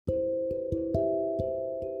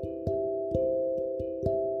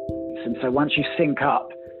And so once you sync up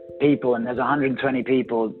people and there's 120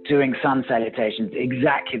 people doing sun salutations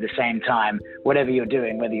exactly the same time, whatever you're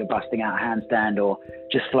doing, whether you're busting out a handstand or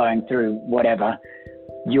just flowing through whatever,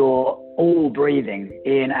 you're all breathing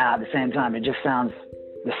in and out at the same time. It just sounds,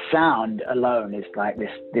 the sound alone is like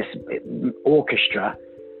this orchestra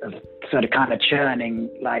of sort of kind of churning,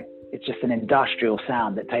 like it's just an industrial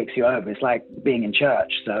sound that takes you over. It's like being in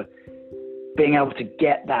church. So being able to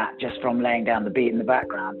get that just from laying down the beat in the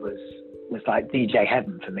background was like DJ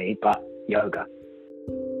heaven for me, but yoga.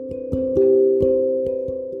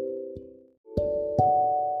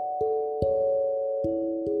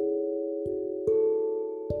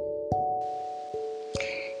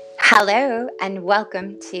 Hello and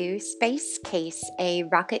welcome to Space Case, a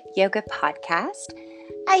rocket yoga podcast.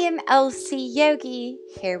 I am Elsie Yogi,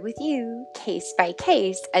 here with you, case by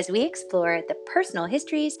case, as we explore the personal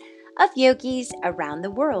histories of yogis around the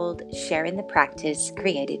world, sharing the practice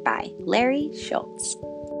created by Larry Schultz.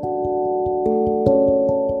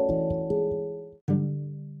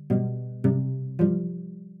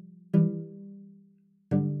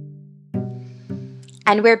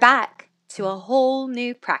 And we're back to a whole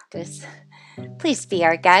new practice. Please be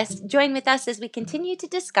our guest. Join with us as we continue to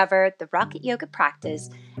discover the rocket yoga practice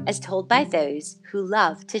as told by those who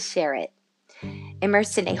love to share it.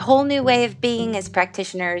 Immersed in a whole new way of being as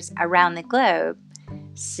practitioners around the globe.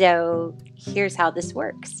 So here's how this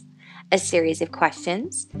works. A series of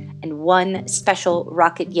questions and one special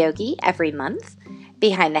rocket yogi every month.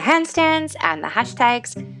 Behind the handstands and the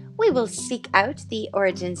hashtags, we will seek out the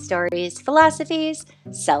origin stories, philosophies,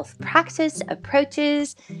 self-practice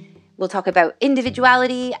approaches. We'll talk about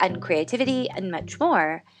individuality and creativity and much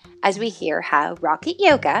more as we hear how rocket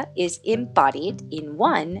yoga is embodied in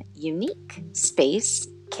one unique space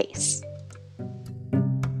case.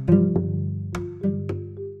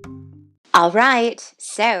 All right,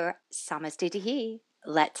 so Samastitihi.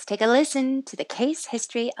 Let's take a listen to the case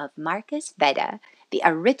history of Marcus Veda, the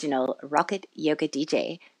original rocket yoga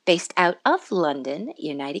DJ, based out of London,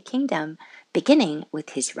 United Kingdom, beginning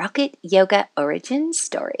with his rocket yoga origin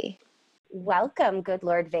story. Welcome, good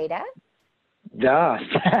Lord Veda. Yes,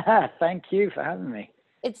 thank you for having me.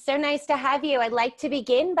 It's so nice to have you. I'd like to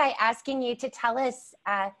begin by asking you to tell us,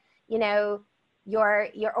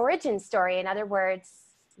 your origin story. In other words,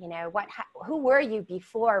 who were you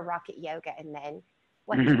before rocket yoga, and then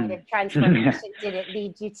what kind of transformation did it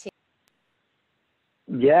lead you to?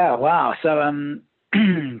 Yeah, wow. So,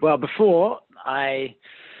 well, before I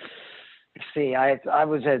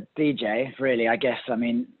was a DJ, really, I guess. I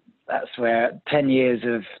mean, that's where 10 years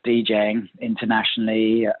of DJing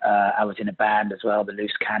internationally. I was in a band as well, the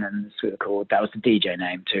Loose Cannons, we were called. That was the DJ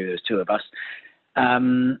name too. There was two of us.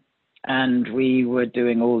 And we were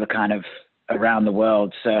doing all the kind of around the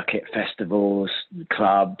world circuit festivals,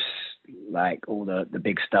 clubs, like all the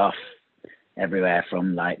big stuff everywhere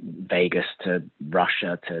from like Vegas to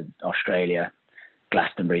Russia to Australia,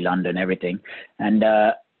 Glastonbury, London, everything. And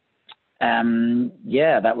that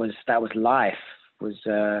was life, was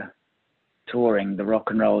touring the rock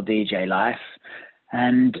and roll DJ life.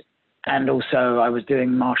 And also I was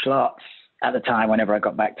doing martial arts at the time. Whenever I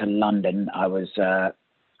got back to London, I was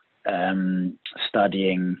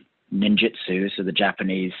studying ninjutsu, so the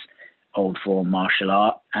Japanese old form martial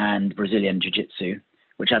art, and Brazilian jiu-jitsu,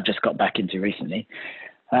 which I've just got back into recently.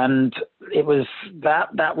 And it was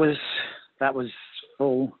that was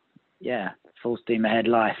full steam ahead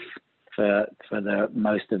life for the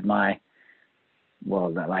most of my,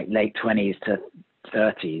 like late 20s to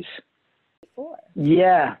 30s.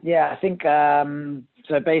 Yeah, I think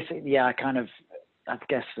so. Basically, I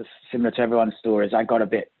guess it's similar to everyone's stories. I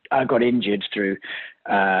got injured through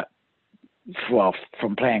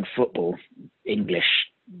from playing football, English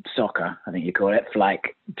soccer, I think you call it, for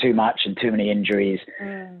like too much and too many injuries.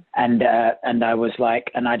 And I was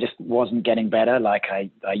like, and I just wasn't getting better like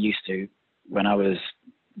I used to when I was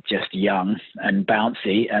just young and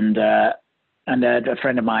bouncy. And a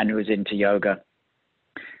friend of mine who was into yoga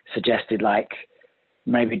suggested like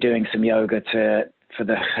maybe doing some yoga for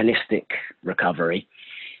the holistic recovery.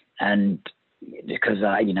 And because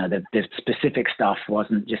the specific stuff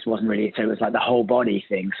wasn't really, so it was like the whole body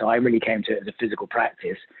thing. So I really came to it as a physical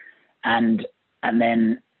practice, and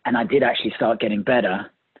I did actually start getting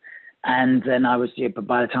better. And then but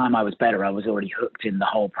by the time I was better, I was already hooked in the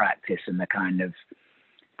whole practice and the kind of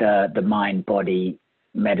the mind body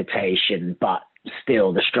meditation, but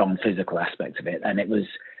still the strong physical aspect of it. And it was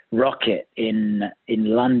Rocket in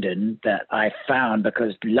London that I found,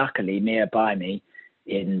 because luckily nearby me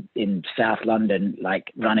in South London,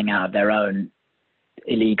 like running out of their own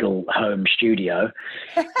illegal home studio,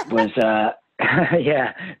 was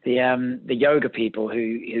Yeah, the yoga people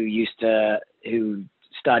who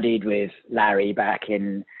studied with Larry back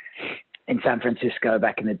in San Francisco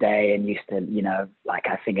back in the day, and used to, like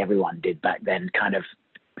I think everyone did back then, kind of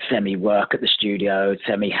semi work at the studio,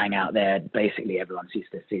 semi hang out there. Basically, everyone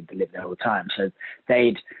used to live there all the time. So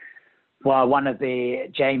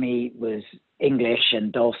Jamie was English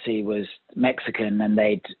and Dulcie was Mexican, and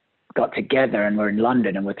they'd got together and were in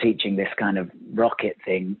London and were teaching this kind of rocket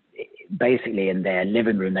thing, basically in their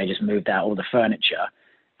living room. They just moved out all the furniture,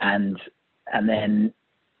 and then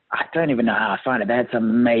I don't even know how I found it. They had some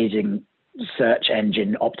amazing search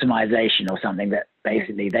engine optimization or something that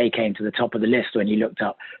basically they came to the top of the list when you looked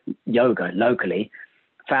up yoga locally,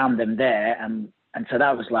 found them there. And so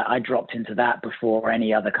that was like, I dropped into that before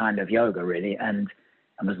any other kind of yoga really. And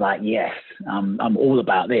I was like, yes, I'm all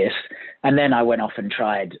about this. And then I went off and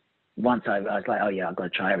tried. Once I was like, oh yeah, I've got to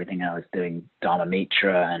try everything. I was doing Dharma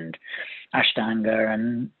Mitra and Ashtanga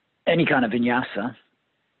and any kind of vinyasa.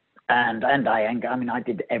 And Iyengar. I mean, I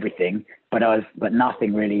did everything, but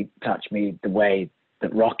nothing really touched me the way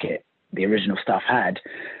that Rocket, the original stuff, had.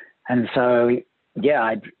 And so, yeah,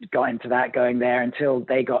 I got into that, going there until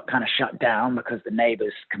they got kind of shut down because the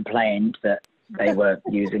neighbors complained that they were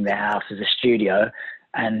using their house as a studio,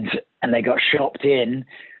 and they got shopped in,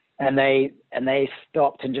 and they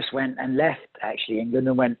stopped and just went and left actually England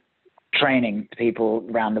and went training people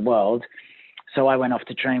around the world. So I went off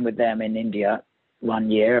to train with them in India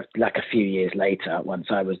 1 year, like a few years later, once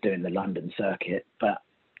I was doing the London circuit, but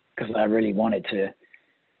because I really wanted to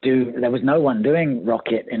there was no one doing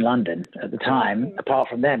Rocket in London at the time apart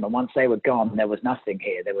from them. And once they were gone, there was nothing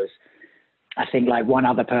here. There was, I think, like one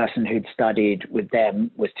other person who'd studied with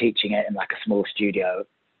them was teaching it in like a small studio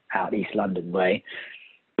out East London way,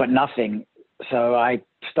 but nothing. So I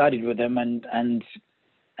studied with them and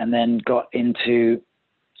then got into,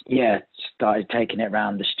 started taking it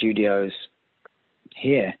around the studios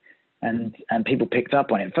here, and people picked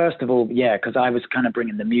up on it. First of all, because I was kind of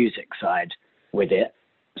bringing the music side with it,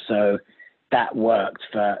 so that worked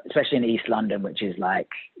for, especially in East London, which is like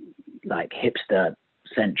hipster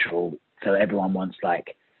central. So everyone wants,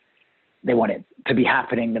 like, they want it to be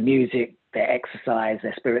happening, the music, their exercise,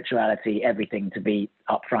 their spirituality, everything to be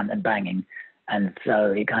up front and banging. And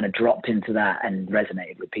so it kind of dropped into that and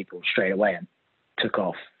resonated with people straight away and took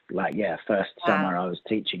off. Like, first summer I was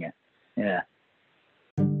teaching it. Yeah.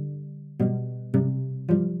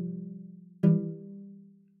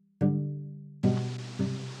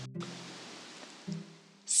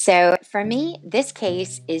 So for me, this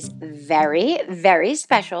case is very, very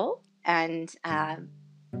special and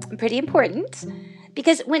pretty important,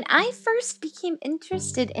 because when I first became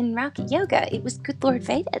interested in Rocket Yoga, it was good Lord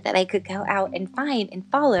Veda that I could go out and find and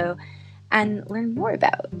follow and learn more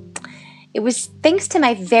about. It was thanks to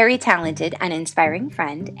my very talented and inspiring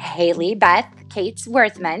friend, Haley Beth Cates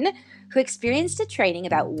Worthman, who experienced a training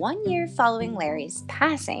about 1 year following Larry's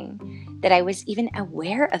passing, that I was even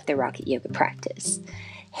aware of the Rocket Yoga practice.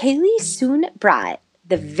 Haley soon brought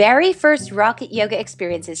the very first Rocket Yoga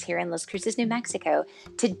experiences here in Las Cruces, New Mexico,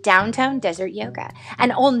 to downtown desert yoga.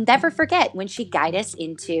 And I'll never forget when she guided us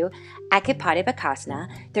into Akipati,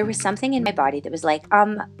 there was something in my body that was like,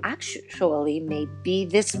 actually, maybe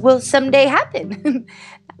this will someday happen.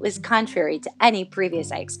 That was contrary to any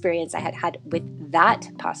previous experience I had had with that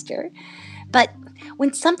posture. But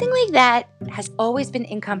when something like that has always been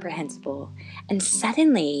incomprehensible, and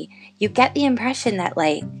suddenly you get the impression that,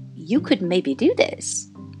 like, you could maybe do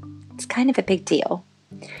this, it's kind of a big deal.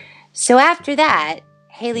 So after that,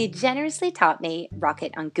 Haley generously taught me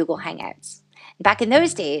Rocket on Google Hangouts. Back in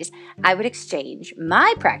those days, I would exchange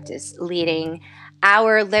my practice leading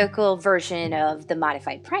our local version of the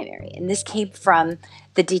modified primary. And this came from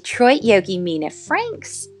the Detroit yogi Mina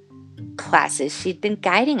Frank's classes she'd been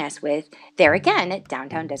guiding us with there again at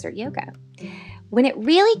Downtown Desert Yoga. When it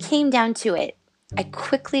really came down to it, I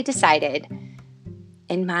quickly decided,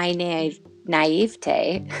 in my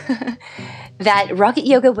naivete, that Rocket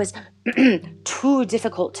Yoga was too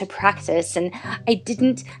difficult to practice, and I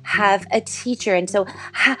didn't have a teacher, and so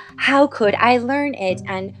how could I learn it?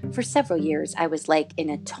 And for several years, I was like in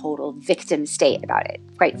a total victim state about it,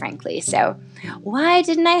 quite frankly. So why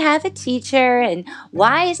didn't I have a teacher? And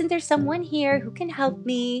why isn't there someone here who can help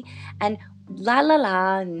me? And la la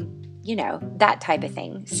la, and that type of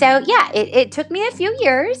thing. So it took me a few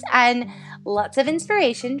years and lots of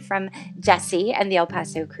inspiration from Jesse and the El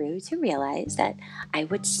Paso crew to realize that I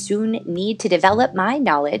would soon need to develop my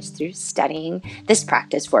knowledge through studying this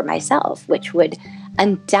practice for myself, which would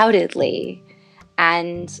undoubtedly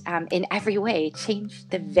and in every way change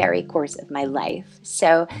the very course of my life.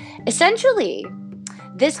 So essentially,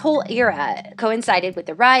 This whole era coincided with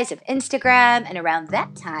the rise of Instagram, and around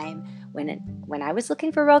that time, when I was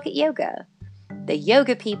looking for rocket yoga, the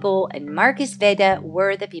yoga people and Marcus Veda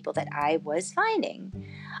were the people that I was finding,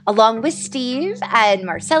 along with Steve and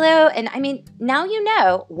Marcelo. And I mean, now you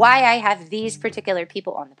know why I have these particular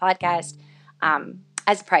people on the podcast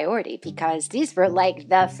as a priority, because these were like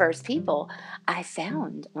the first people I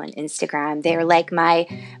found on Instagram. They're like my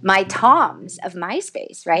Toms of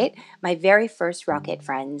MySpace, right? My very first rocket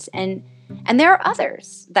friends. And there are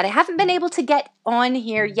others that I haven't been able to get on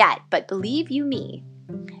here yet, but believe you me,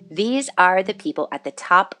 these are the people at the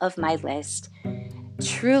top of my list,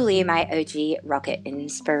 truly my OG rocket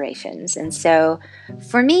inspirations. And so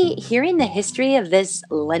for me, hearing the history of this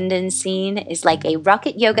London scene is like a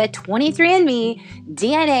rocket yoga 23andMe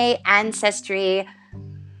DNA ancestry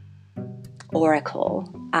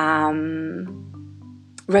oracle.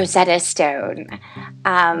 Rosetta Stone,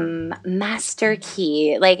 Master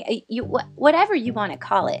Key, like whatever you want to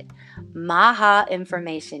call it. Maha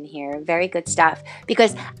information here. Very good stuff.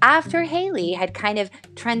 Because after Haley had kind of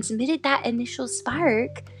transmitted that initial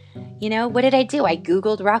spark, you know, what did I do? I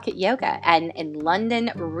Googled rocket yoga, and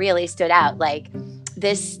London really stood out. Like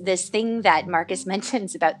this thing that Marcus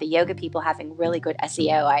mentions about the yoga people having really good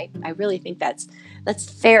SEO. I really think that's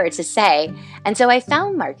fair to say. And so I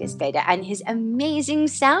found Marcus Veda and his amazing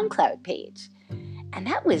SoundCloud page. And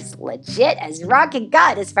that was legit as rocket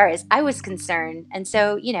got as far as I was concerned. And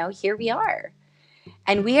so, you know, here we are.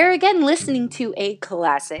 And we are again listening to a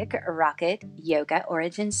classic rocket yoga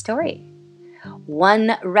origin story.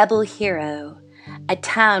 One rebel hero, a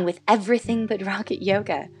town with everything but rocket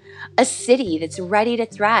yoga, a city that's ready to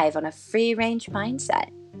thrive on a free-range mindset,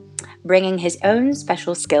 bringing his own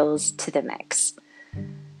special skills to the mix.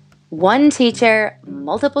 One teacher,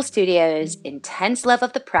 multiple studios, intense love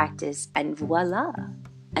of the practice, and voila,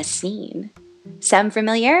 a scene. Sound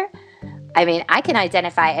familiar? I mean, I can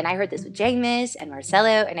identify, and I heard this with James and Marcelo,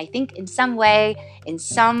 and I think in some way, in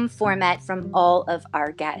some format from all of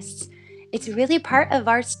our guests. It's really part of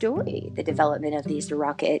our story, the development of these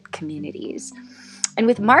rocket communities. And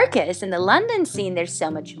with Marcus and the London scene, there's so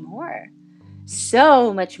much more.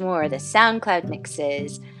 So much more. The SoundCloud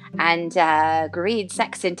mixes, and greed,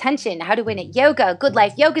 sex, intention, how to win at yoga, good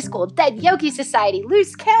life yoga school, dead yogi society,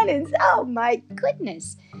 loose cannons. Oh my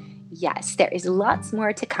goodness. Yes, there is lots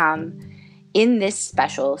more to come in this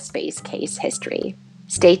special Space Case history.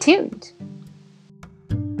 Stay tuned.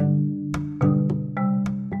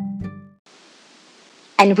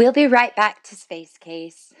 And we'll be right back to Space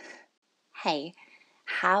Case. Hey,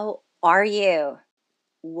 how are you?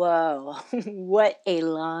 Whoa, what a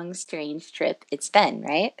long, strange trip it's been,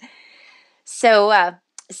 right? So,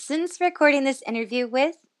 since recording this interview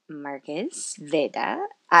with Marcus Veda,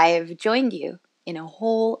 I've joined you in a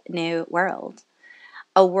whole new world.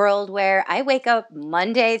 A world where I wake up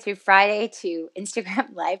Monday through Friday to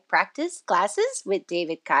Instagram live practice classes with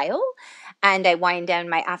David Kyle, and I wind down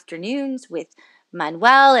my afternoons with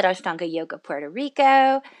Manuel at Ashtanga Yoga Puerto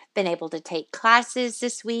Rico. Been able to take classes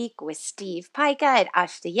this week with Steve Pica at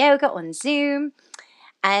Ashta Yoga on Zoom.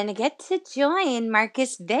 And I get to join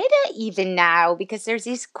Marcus Veda even now, because there's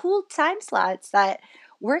these cool time slots that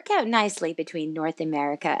work out nicely between North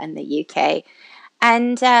America and the UK.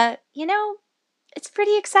 And, you know, it's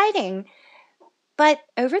pretty exciting. But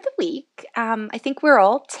over the week, I think we're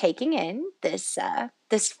all taking in this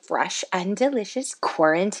fresh and delicious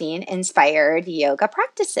quarantine-inspired yoga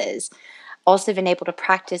practices. Also been able to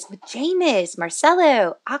practice with James,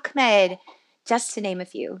 Marcelo, Ahmed, just to name a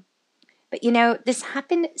few. But, you know, this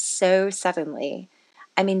happened so suddenly.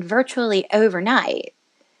 I mean, virtually overnight,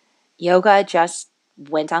 yoga just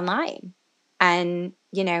went online. And,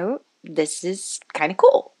 you know, this is kind of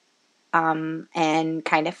cool and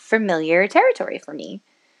kind of familiar territory for me.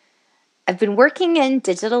 I've been working in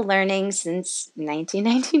digital learning since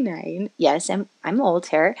 1999. Yes, I'm old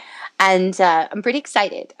here. And I'm pretty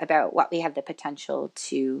excited about what we have the potential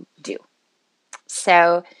to do.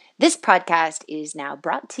 So this podcast is now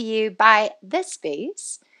brought to you by The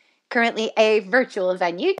Space, currently a virtual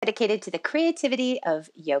venue dedicated to the creativity of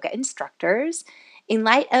yoga instructors. In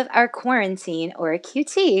light of our quarantine or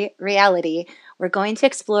QT reality, we're going to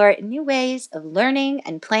explore new ways of learning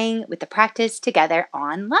and playing with the practice together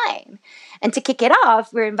online. And to kick it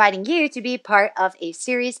off, we're inviting you to be part of a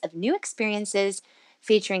series of new experiences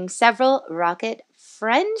featuring several rocket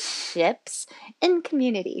friendships in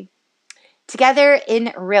community. Together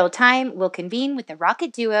in real time, we'll convene with the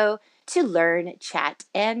Rocket Duo to learn, chat,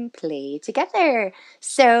 and play together.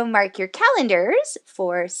 So mark your calendars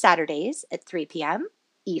for Saturdays at 3 p.m.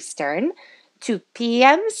 Eastern, 2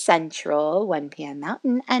 p.m. Central, 1 p.m.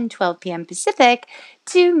 Mountain, and 12 p.m. Pacific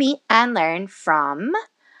to meet and learn from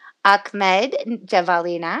Ahmed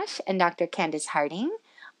Javalinash and Dr. Candace Harding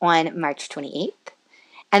on March 28th.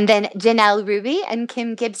 And then Janelle Ruby and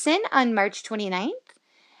Kim Gibson on March 29th.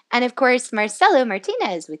 And of course, Marcelo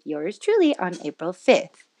Martinez with yours truly on April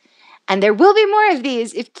 5th. And there will be more of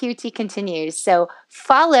these if QT continues. So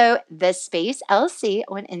follow The Space LC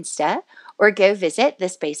on Insta or go visit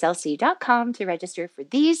thespacelc.com to register for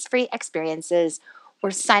these free experiences or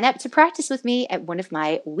sign up to practice with me at one of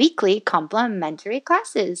my weekly complimentary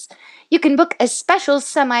classes. You can book a special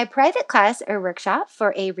semi-private class or workshop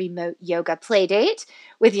for a remote yoga playdate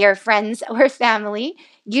with your friends or family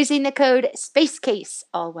using the code SPACECASE,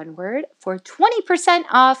 all one word, for 20%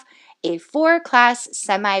 off a 4-class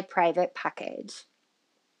semi-private package.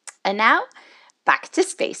 And now, back to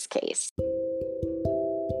Space Case.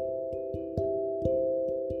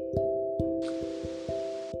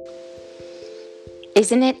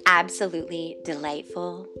 Isn't it absolutely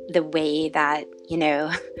delightful the way that,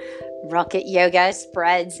 rocket yoga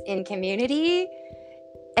spreads in community?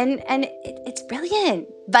 And it's brilliant,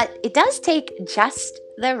 but it does take just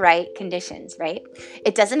the right conditions, right?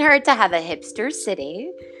 It doesn't hurt to have a hipster city.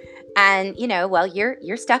 And,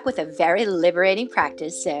 you're stuck with a very liberating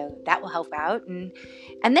practice, so that will help out. And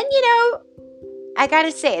then, I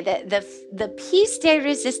gotta say that the piece de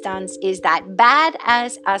resistance is that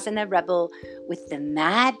badass asana rebel with the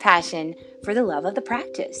mad passion for the love of the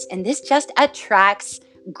practice. And this just attracts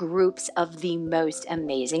groups of the most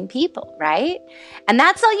amazing people, right? And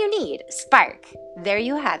that's all you need. Spark. There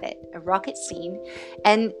you have it, a rocket scene.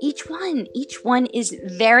 And each one is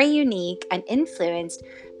very unique and influenced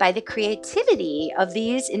by the creativity of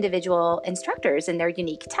these individual instructors and their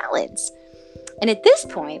unique talents. And at this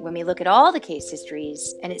point, when we look at all the case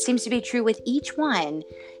histories, and it seems to be true with each one,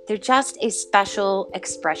 they're just a special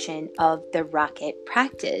expression of the rocket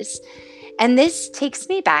practice. And this takes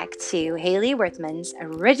me back to Haley Worthman's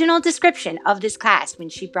original description of this class when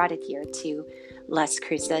she brought it here to Las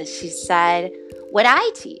Cruces. She said, "What I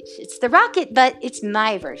teach, it's the rocket, but it's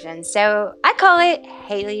my version. So I call it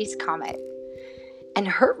Haley's Comet." And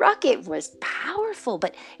her rocket was powerful,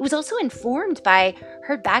 but it was also informed by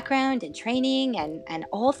her background and training and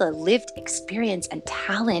all the lived experience and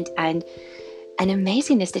talent and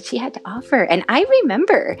amazingness that she had to offer. And I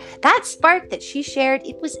remember that spark that she shared,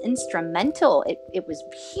 it was instrumental. It was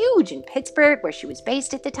huge in Pittsburgh, where she was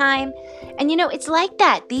based at the time. And it's like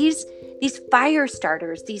that. These fire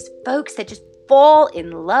starters, these folks that just fall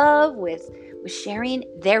in love with sharing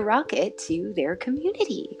their rocket to their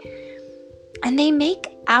community. And they make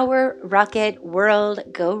our rocket world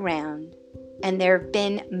go round. And there have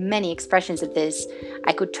been many expressions of this.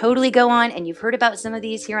 I could totally go on, and you've heard about some of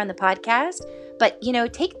these here on the podcast. But,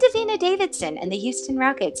 take Davina Davidson and the Houston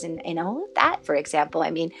Rockets and all of that, for example.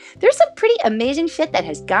 I mean, there's some pretty amazing shit that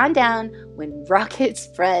has gone down when rocket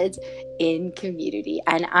spreads in community.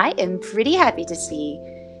 And I am pretty happy to see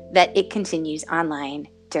that it continues online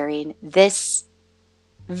during this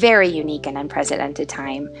very unique and unprecedented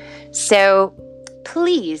time. So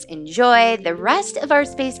please enjoy the rest of our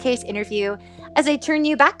Space Case interview as I turn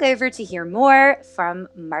you back over to hear more from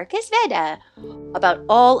Marcus Veda about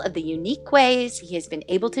all of the unique ways he has been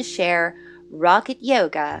able to share rocket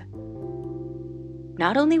yoga,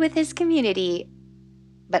 not only with his community,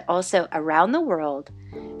 but also around the world,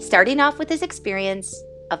 starting off with his experience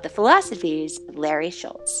of the philosophies of Larry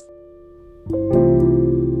Schultz.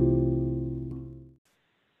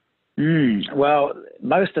 Well,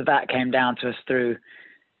 most of that came down to us through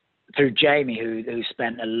Jamie, who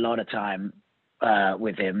spent a lot of time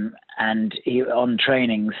with him, and on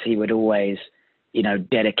trainings he would always,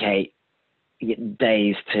 dedicate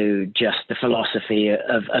days to just the philosophy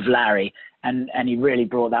of Larry, and he really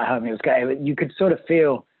brought that home. It was great. You could sort of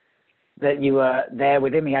feel that you were there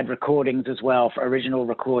with him. He had recordings as well, for original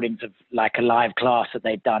recordings of like a live class that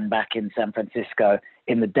they'd done back in San Francisco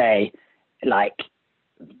in the day, like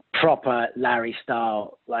proper Larry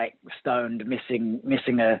style, like stoned,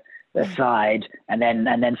 missing a side, and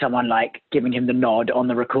then someone like giving him the nod on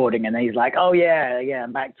the recording, and then he's like, oh yeah,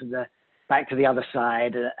 and back to the other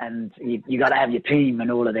side, and you got to have your team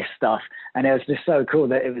and all of this stuff. And it was just so cool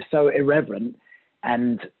that it was so irreverent,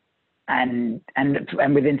 and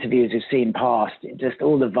with interviews we've seen past, just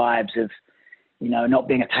all the vibes of, not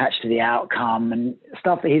being attached to the outcome and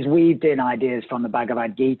stuff that he's weaved in ideas from the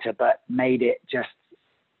Bhagavad Gita, but made it just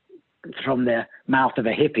from the mouth of a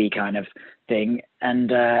hippie kind of thing.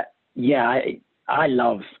 And I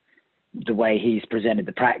love the way he's presented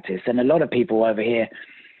the practice. And a lot of people over here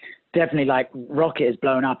definitely like rocket is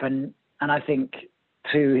blown up. And I think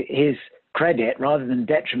to his credit rather than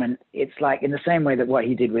detriment. It's like in the same way that what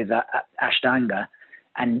he did with Ashtanga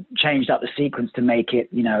and changed up the sequence to make it,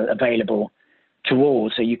 you know, available to all,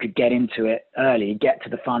 so you could get into it early, get to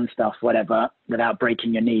the fun stuff, whatever, without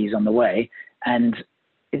breaking your knees on the way. And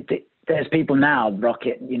there's people now,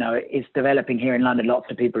 Rocket, you know, it's developing here in London. Lots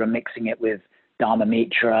of people are mixing it with Dharma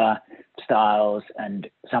Mitra styles, and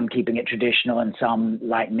some keeping it traditional, and some,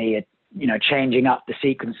 like me, are, you know, changing up the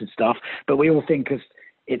sequence and stuff. But we all think of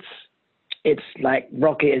it's like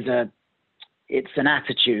Rocket is it's an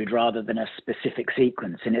attitude rather than a specific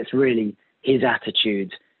sequence, and it's really his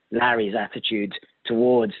attitude, Larry's attitude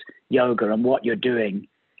towards yoga and what you're doing,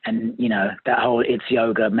 and, you know, that whole it's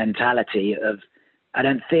yoga mentality of, I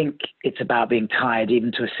don't think it's about being tied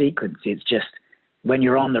even to a sequence. It's just when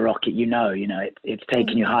you're on the rocket, you know, it's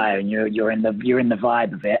taking you higher, and you're in the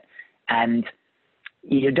vibe of it, and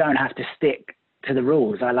you don't have to stick to the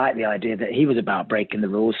rules. I like the idea that he was about breaking the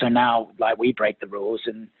rules. So now, like, we break the rules,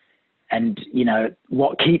 and you know,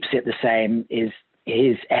 what keeps it the same is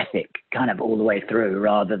his ethic kind of all the way through,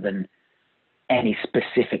 rather than any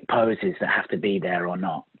specific poses that have to be there or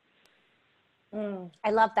not.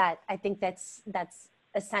 I love that. I think that's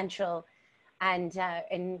essential,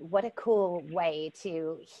 and what a cool way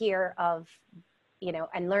to hear of, you know,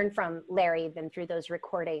 and learn from Larry then through those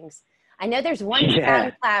recordings. I know there's one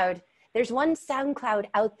SoundCloud. There's one SoundCloud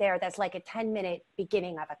out there that's like a 10-minute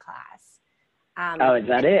beginning of a class. Oh, is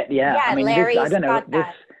that it? Yeah. Yeah, I mean, Larry's I don't know. got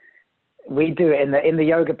that. We do it in the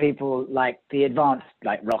yoga people, like the advanced,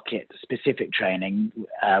 like Rocket specific training,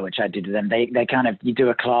 which I did with them. They kind of, you do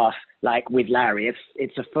a class like with Larry.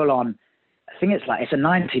 It's a full on, I think it's a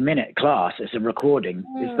 90-minute class. It's a recording.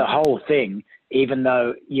 It's the whole thing, even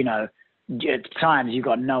though, you know, at times you've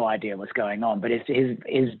got no idea what's going on, but it's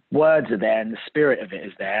his words are there, and the spirit of it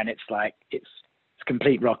is there. And it's like, it's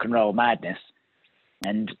complete rock and roll madness.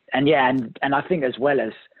 And I think, as well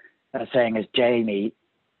as saying, as Jamie,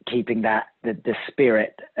 keeping that the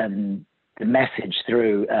spirit and the message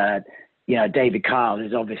through, you know, David Kyle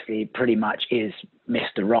is obviously pretty much is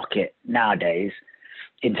Mr. Rocket nowadays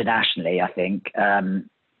internationally. I think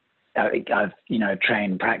I've, you know,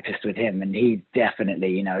 trained, practiced with him, and he definitely,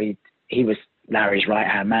 you know, he was Larry's right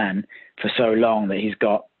hand man for so long that he's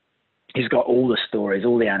got all the stories,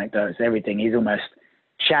 all the anecdotes, everything. He's almost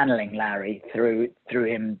channeling Larry through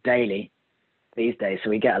him daily these days. So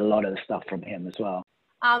we get a lot of the stuff from him as well.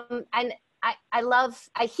 And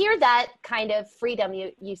I hear that kind of freedom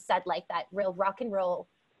you said, like that real rock and roll.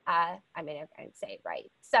 I mean, I can't say it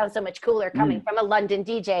right. Sounds so much cooler coming from a London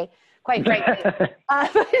DJ, quite frankly.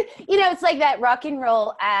 But, you know, it's like that rock and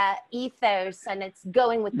roll ethos, and it's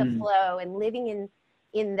going with the flow and living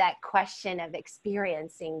in that question of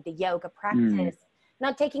experiencing the yoga practice,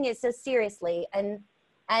 not taking it so seriously. And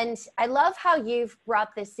I love how you've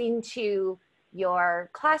brought this into your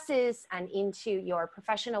classes and into your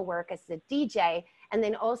professional work as a DJ, and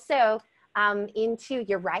then also into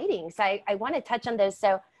your writings. I want to touch on those.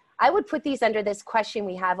 So I would put these under this question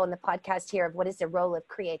we have on the podcast here of what is the role of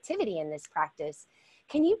creativity in this practice?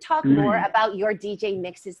 Can you talk more about your DJ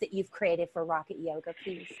mixes that you've created for Rocket Yoga,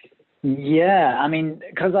 please? Yeah, I mean,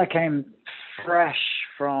 because I came fresh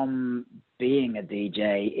from being a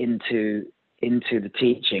DJ into the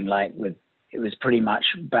teaching, it was pretty much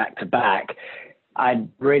back to back. I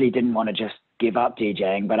really didn't want to just give up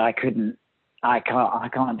DJing, but I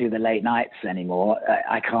can't do the late nights anymore.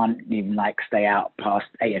 I can't even stay out past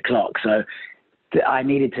 8 o'clock. So I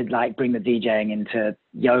needed to bring the DJing into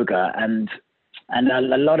yoga, and a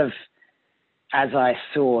lot of, as I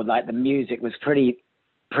saw, the music was pretty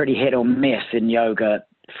hit or miss in yoga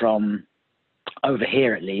from over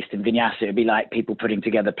here, at least in Vinyasa. It'd be like people putting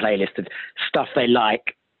together playlists of stuff they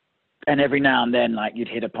like, and every now and then you'd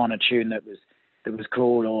hit upon a tune that was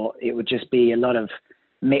cool, or it would just be a lot of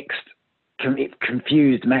mixed,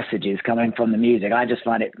 confused messages coming from the music. I just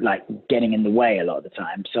find it getting in the way a lot of the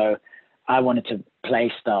time. So I wanted to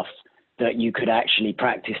play stuff that you could actually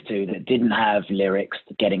practice to, that didn't have lyrics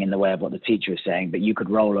getting in the way of what the teacher was saying, but you could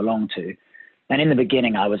roll along to. And in the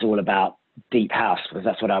beginning, I was all about deep house, because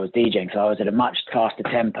that's what I was DJing. So I was at a much faster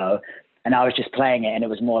tempo, and I was just playing it, and it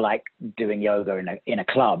was more like doing yoga in a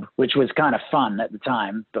club, which was kind of fun at the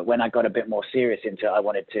time. But when I got a bit more serious into it, I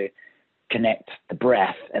wanted to connect the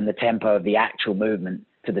breath and the tempo of the actual movement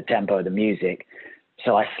to the tempo of the music.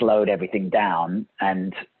 So I slowed everything down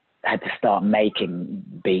and had to start making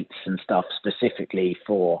beats and stuff specifically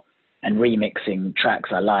for, and remixing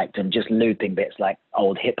tracks I liked, and just looping bits like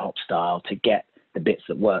old hip hop style to get the bits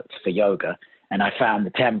that worked for yoga. And I found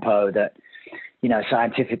the tempo that,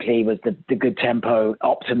 scientifically was the good tempo,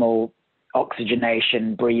 optimal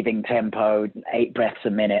oxygenation, breathing tempo, 8 breaths a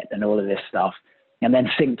minute, and all of this stuff, and then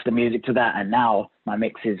sync the music to that. And now my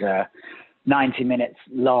mixes are 90 minutes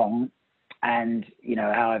long, and you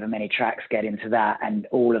know, however many tracks get into that, and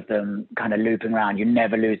all of them kind of looping around. You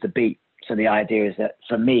never lose the beat. So the idea is that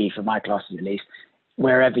for me, for my classes at least,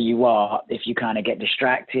 wherever you are, if you kind of get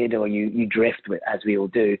distracted or you drift, as we all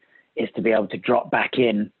do, is to be able to drop back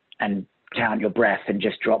in and count your breath and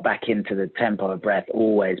just drop back into the tempo of breath,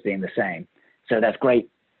 always being the same. So that's great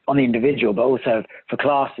on the individual, but also for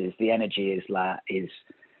classes, the energy is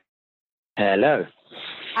hello.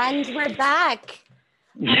 And we're back.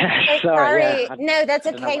 Yeah, So sorry. Yeah, no, that's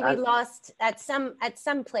okay. We lost at some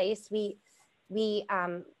place. We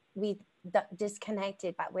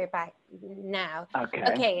disconnected, but we're back now.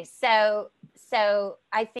 Okay. So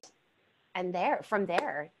I think, and from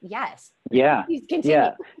there, yes. Yeah. Please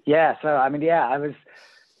continue. Yeah. So I mean, I was.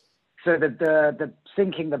 So the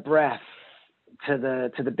syncing the breath to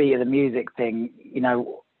the beat of the music thing, you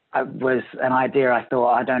know, was an idea. I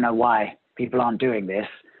thought, I don't know why people aren't doing this,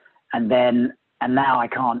 and now I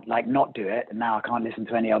can't not do it, and now I can't listen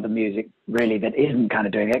to any other music really that isn't kind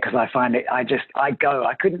of doing it, because I find it. I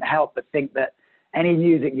couldn't help but think that any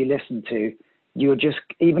music you listen to, you're just,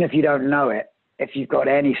 even if you don't know it, if you've got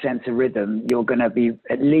any sense of rhythm, you're going to be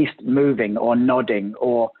at least moving or nodding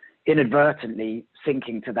or inadvertently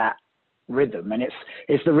syncing to that rhythm. And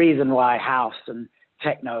it's the reason why house and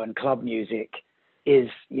techno and club music is,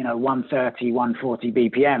 you know, 130, 140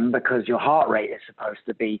 BPM, because your heart rate is supposed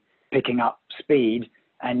to be picking up speed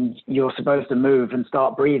and you're supposed to move and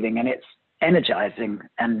start breathing, and it's energizing,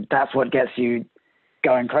 and that's what gets you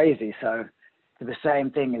going crazy. So the same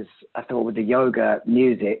thing as I thought with the yoga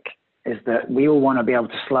music is that we all want to be able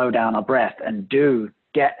to slow down our breath and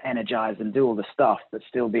get energized and do all the stuff, but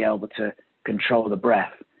still be able to control the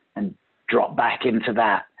breath and drop back into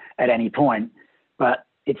that at any point. But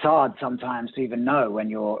it's hard sometimes to even know when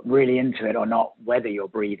you're really into it or not, whether you're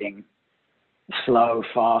breathing slow,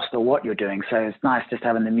 fast, or what you're doing. So it's nice just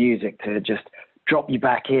having the music to just drop you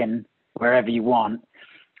back in wherever you want.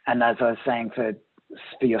 And as I was saying,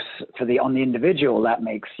 on the individual, that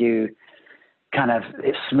makes you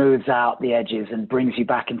it smooths out the edges and brings you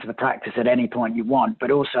back into the practice at any point you want. But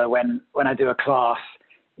also when I do a class,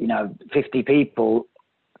 you know, 50 people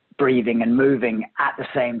breathing and moving at the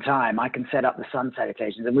same time, I can set up the sun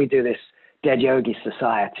salutations. And we do this Dead Yogi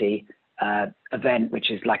Society event,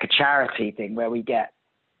 which is like a charity thing where we get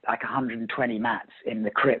like 120 mats in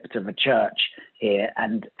the crypt of a church here,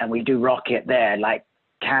 and we do rocket there, like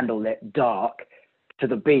candlelit dark to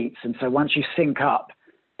the beats. And so once you sync up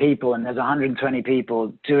people and there's 120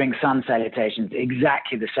 people doing sun salutations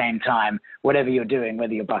exactly the same time, whatever you're doing,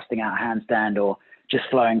 whether you're busting out a handstand or just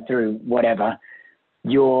flowing through whatever,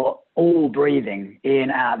 you're all breathing in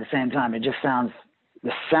and out at the same time. It just sounds,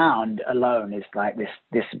 the sound alone is like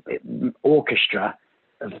this orchestra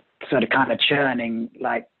of sort of kind of churning,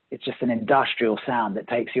 like it's just an industrial sound that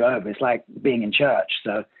takes you over. It's like being in church.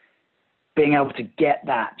 So being able to get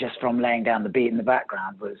that just from laying down the beat in the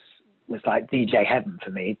background was like DJ heaven for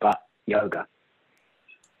me, but yoga.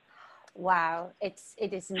 Wow, it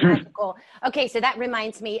is magical. Okay, so that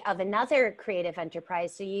reminds me of another creative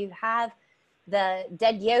enterprise. So you have the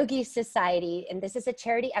Dead Yogi Society, and this is a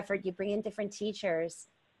charity effort. You bring in different teachers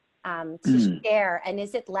to share. And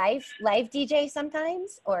is it live DJ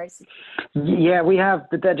sometimes, or? Yeah, we have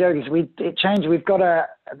the Dead Yogis. It changed. We've got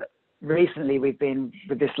recently we've been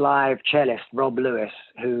with this live cellist, Rob Lewis,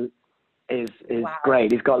 who is wow.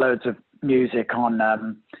 Great. He's got loads of music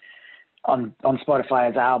on Spotify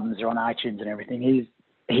as albums or on iTunes and everything.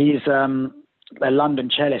 He's a London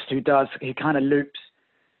cellist who kind of loops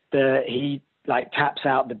he like taps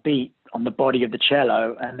out the beat on the body of the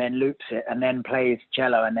cello and then loops it and then plays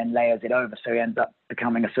cello and then layers it over. So he ends up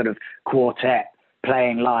becoming a sort of quartet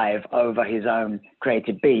playing live over his own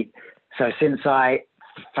created beat. So since I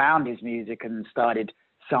found his music and started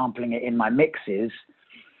sampling it in my mixes,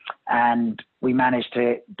 and we managed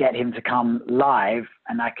to get him to come live,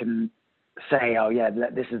 and I can say, oh yeah,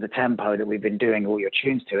 this is the tempo that we've been doing all your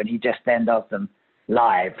tunes to, and he just then does them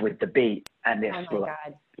live with the beat. And it's, oh my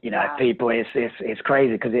God. You know, wow. People, it's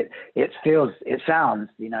crazy because it sounds,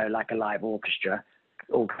 you know, like a live orchestra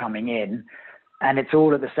all coming in, and it's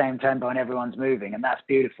all at the same tempo and everyone's moving, and that's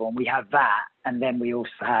beautiful. And we have that, and then we also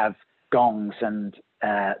have gongs and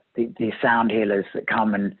the sound healers that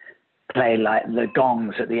come and play like the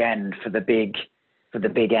gongs at the end for the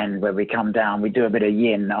big end where we come down. We do a bit of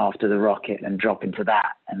yin after the rocket and drop into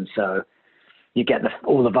that, and so you get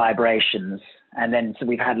all the vibrations. And then so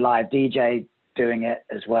we've had live DJ doing it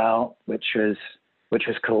as well, which was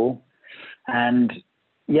cool. And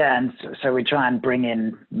yeah, and so we try and bring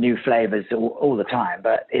in new flavors all the time,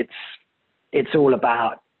 but it's all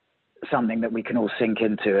about something that we can all sink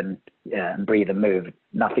into and breathe and move.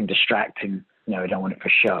 Nothing distracting. You know, you don't want it for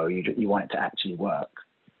show. You want it to actually work.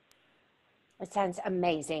 It sounds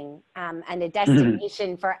amazing, and a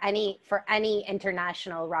destination for any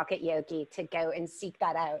international rocket yogi to go and seek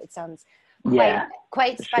that out. It sounds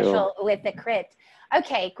quite special with the crypt.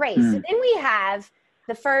 Okay, great. So then we have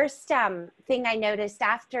the first thing I noticed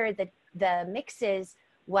after the mixes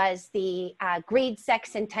was the greed,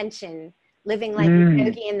 sex, and tension, living like a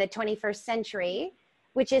yogi in the 21st century,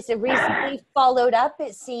 which is recently followed up,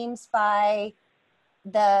 it seems, by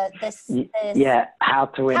this How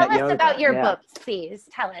to Win at Yoga. Tell us about your books, please.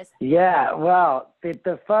 Tell us. Yeah, well,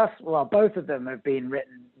 both of them have been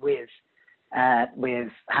written with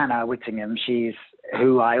Hannah Whittingham. She's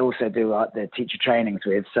who I also do the teacher trainings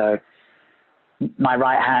with. So my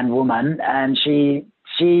right hand woman, and I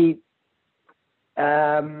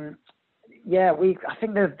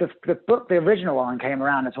think the book, the original one, came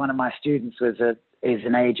around as one of my students is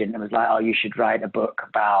an agent and was like, oh, you should write a book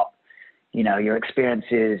about, you know, your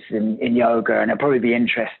experiences in yoga, and it'll probably be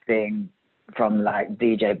interesting from like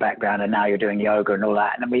DJ background, and now you're doing yoga and all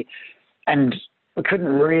that. And we couldn't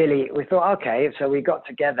really, we thought, okay, so we got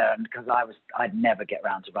together, and because I'd never get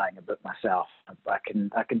around to writing a book myself. I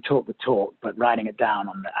can talk the talk, but writing it down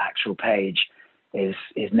on the actual page is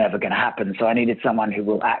never going to happen. So I needed someone who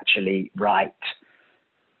will actually write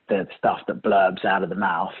the stuff that blurbs out of the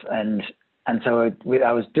mouth. And so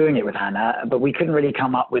I was doing it with Hannah, but we couldn't really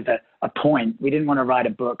come up with a point. We didn't want to write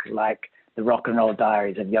a book like the Rock and Roll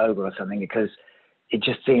Diaries of Yoga or something, because it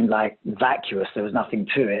just seemed like vacuous. There was nothing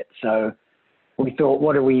to it. So we thought,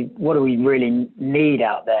 what do we really need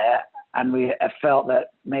out there? And we felt that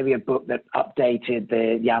maybe a book that updated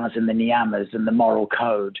the yamas and the niyamas and the moral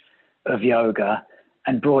code of yoga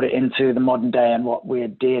and brought it into the modern day and what we're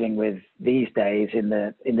dealing with these days in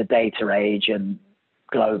the data age and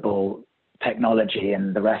global technology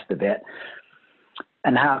and the rest of it.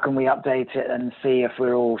 And how can we update it and see if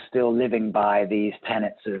we're all still living by these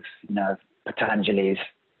tenets of, you know, Patanjali's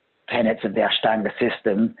tenets of the Ashtanga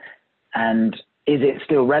system, and is it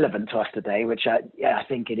still relevant to us today, which I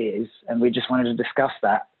think it is. And we just wanted to discuss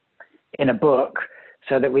that in a book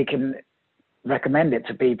so that we can recommend it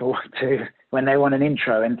to people to when they want an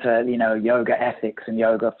intro into, you know, yoga ethics and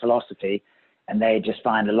yoga philosophy, and they just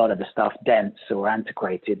find a lot of the stuff dense or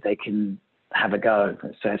antiquated, they can have a go.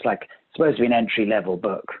 So it's like supposed to be an entry-level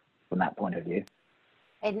book from that point of view.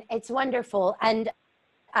 And it's wonderful. And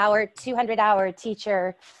our 200-hour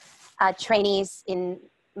teacher trainees in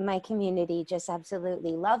my community just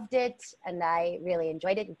absolutely loved it, and I really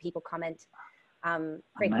enjoyed it. And people comment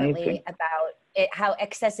frequently about it, how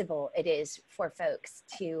accessible it is for folks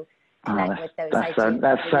to connect with those ideas.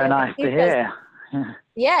 That's so nice to hear.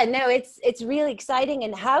 Yeah, no, it's really exciting.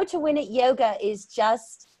 And How to Win at Yoga is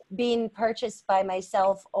just being purchased by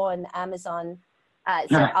myself on Amazon.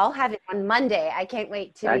 So I'll have it on Monday. I can't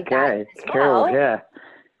wait to read that as well. Cool, yeah.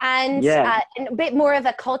 And a bit more of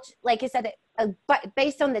a culture, like I said,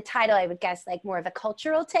 based on the title, I would guess like more of a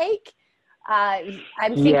cultural take. I'm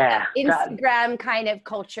thinking of Instagram kind of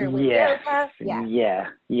culture with yoga.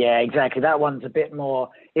 Yeah, exactly. That one's a bit more,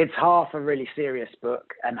 it's half a really serious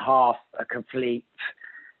book and half a complete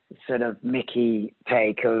sort of Mickey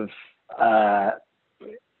take of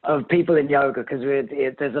people in yoga, because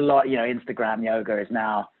there's a lot, you know, Instagram yoga is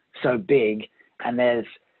now so big, and there's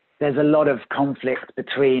a lot of conflict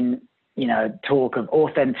between, you know, talk of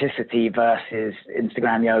authenticity versus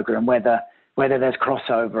Instagram yoga and whether there's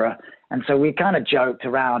crossover. And so we kind of joked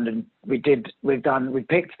around, and we picked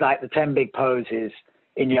like the 10 big poses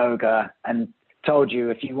in yoga and told you,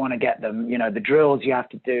 if you want to get them, you know, the drills you have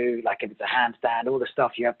to do, like if it's a handstand, all the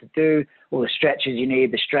stuff you have to do, all the stretches you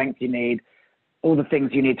need, the strength you need, all the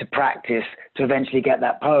things you need to practice to eventually get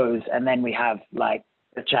that pose. And then we have like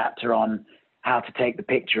a chapter on how to take the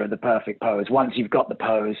picture of the perfect pose once you've got the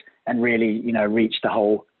pose and really, you know, reach the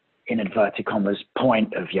whole, in inverted commas,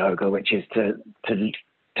 point of yoga, which is to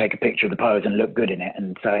take a picture of the pose and look good in it.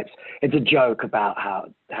 And so it's a joke about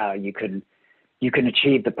how you can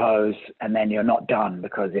achieve the pose and then you're not done,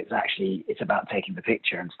 because it's about taking the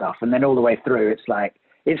picture and stuff. And then all the way through, it's like,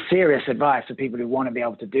 it's serious advice for people who want to be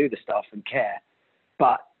able to do the stuff and care,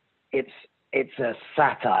 but it's a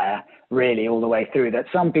satire really all the way through, that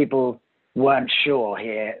some people weren't sure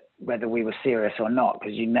here whether we were serious or not,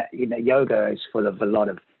 because you know yoga is full of a lot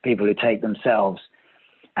of people who take themselves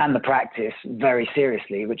and the practice very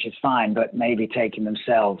seriously, which is fine, but maybe taking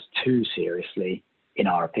themselves too seriously, in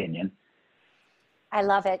our opinion. I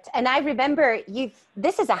love it. And I remember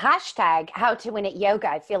this is a hashtag, how to win at yoga.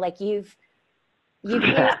 I feel like you've used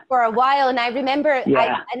for a while. And I remember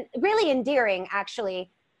and really endearing, actually,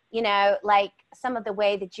 you know, like some of the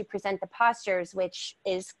way that you present the postures, which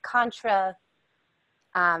is counterintuitive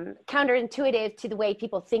to the way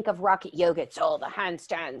people think of rocket yoga. It's all the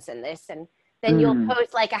handstands and this, and then you'll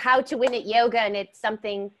post like a how to win at yoga, and it's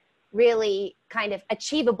something really kind of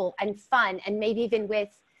achievable and fun, and maybe even with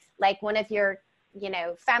like one of your, you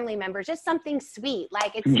know, family members, just something sweet.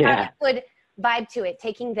 Like it's got a good vibe to it,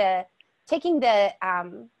 taking the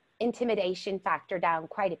intimidation factor down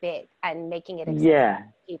quite a bit and making it accessible to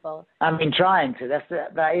people. I've been trying to.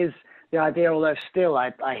 That is the idea. Although still,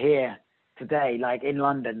 I hear today, like in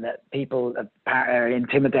London, that people are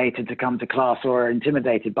intimidated to come to class or are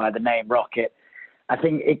intimidated by the name Rocket. I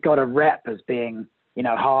think it got a rep as being, you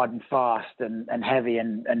know, hard and fast and heavy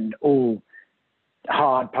and all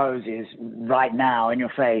hard poses right now in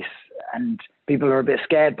your face, and people are a bit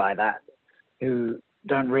scared by that, who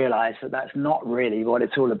don't realize that that's not really what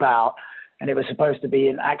it's all about, and it was supposed to be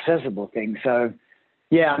an accessible thing. So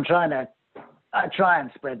yeah, I try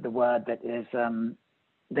and spread the word that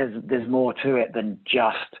there's more to it than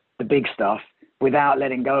just the big stuff, without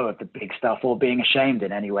letting go of the big stuff or being ashamed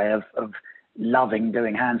in any way of loving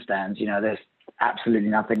doing handstands. You know, there's absolutely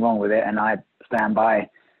nothing wrong with it, and I stand by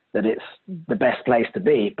that it's the best place to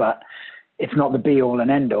be, but it's not the be all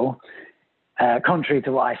and end all, contrary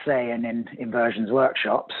to what I say in inversions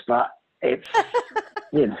workshops. But it's,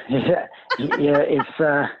 you know,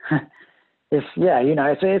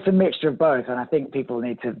 it's a mixture of both. And I think people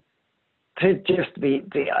need to just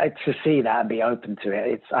to see that and be open to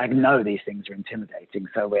it. I know these things are intimidating,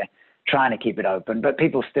 so we're trying to keep it open, but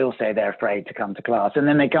people still say they're afraid to come to class. And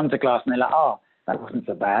then they come to class and they're like, oh, that wasn't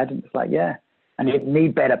so bad. And it's like, yeah. And you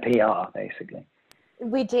need better PR, basically.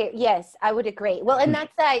 We do. Yes, I would agree. Well, and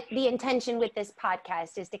that's the intention with this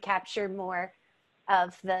podcast, is to capture more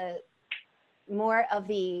of the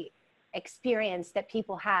experience that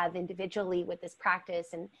people have individually with this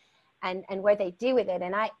practice and what they do with it.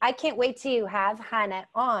 And I can't wait to have Hannah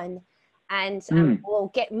on, and we'll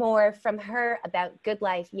get more from her about Good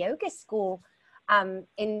Life Yoga School.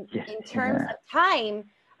 In terms of time,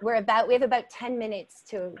 we have about 10 minutes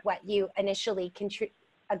to what you initially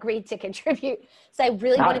agreed to contribute. So I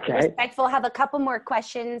really want to be respectful, have a couple more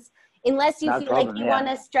questions, unless you feel like you want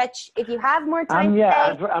to stretch, if you have more time.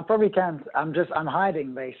 I probably can. I'm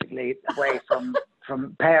hiding basically away from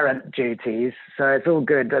parent duties. So it's all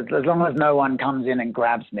good. As long as no one comes in and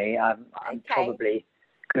grabs me, I'm probably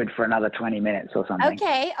good for another 20 minutes or something.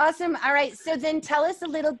 Okay, awesome. All right. So then tell us a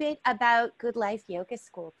little bit about Good Life Yoga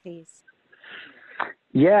School, please.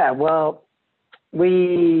 Yeah, well,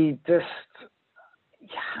 we just,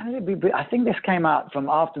 I think this came out from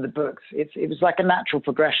after the books. It was like a natural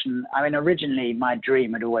progression. I mean, originally my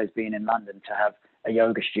dream had always been in London to have a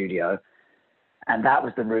yoga studio. And that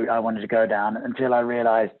was the route I wanted to go down, until I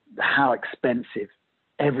realized how expensive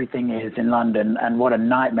everything is in London and what a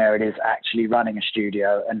nightmare it is actually running a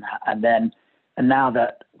studio. And now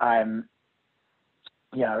that I'm,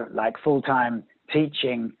 you know, like full-time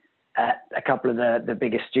teaching at a couple of the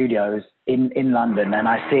biggest studios in London, and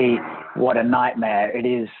I see what a nightmare it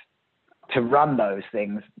is to run those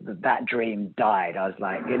things, that dream died. I was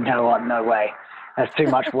like, you know what, no way, that's too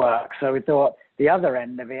much work. So we thought the other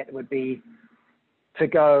end of it would be to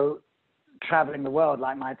go traveling the world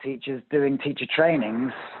like my teachers, doing teacher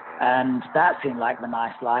trainings. And that seemed like the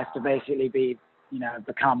nice life, to basically be, you know,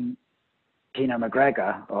 become Kino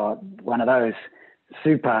McGregor or one of those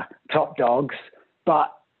super top dogs.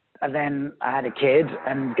 But then I had a kid,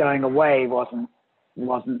 and going away wasn't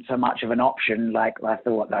so much of an option. Like, I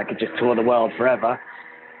thought I could just tour the world forever.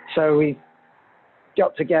 So we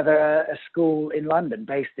got together a school in London,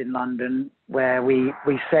 based in London, where we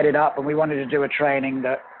set it up, and we wanted to do a training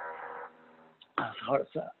that,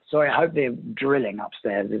 sorry, I hope they're drilling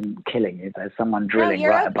upstairs and killing you. There's someone drilling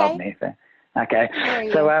right above me. So, okay.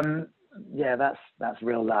 So, yeah, that's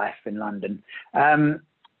real life in London.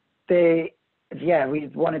 We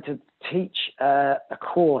wanted to teach a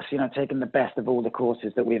course, you know, taking the best of all the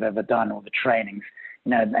courses that we've ever done, all the trainings,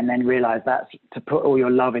 you know, and then realize that's to put all your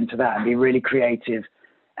love into that and be really creative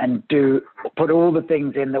and put all the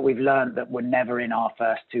things in that we've learned that were never in our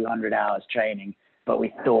first 200 hours training. But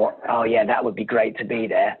we thought, oh yeah, that would be great to be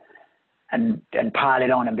there, and pile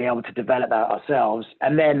it on and be able to develop that ourselves.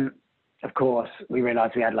 And then, of course, we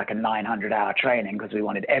realized we had like a 900-hour training because we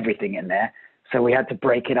wanted everything in there. So we had to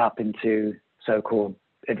break it up into so-called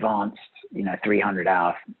advanced, you know,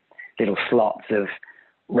 300-hour little slots of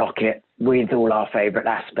Rocket with all our favorite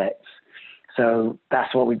aspects. So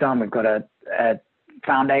that's what we've done. We've got a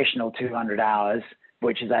foundational 200 hours,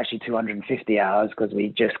 which is actually 250 hours because we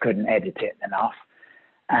just couldn't edit it enough.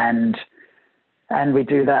 And we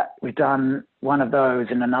do that. We've done one of those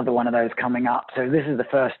and another one of those coming up. So this is the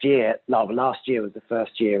first year. Last year was the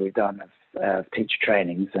first year we've done of teacher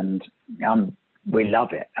trainings, and we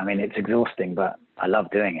love it. I mean, it's exhausting, but I love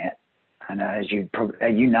doing it. And as you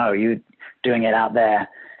doing it out there,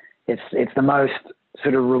 it's the most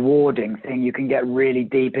sort of rewarding thing. You can get really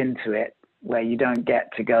deep into it where you don't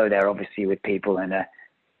get to go there, obviously, with people in a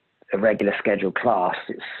regular scheduled class.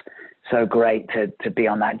 It's so great to be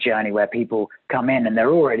on that journey where people come in and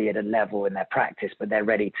they're already at a level in their practice, but they're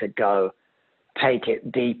ready to go take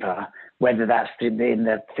it deeper, whether that's in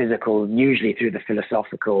the physical, usually through the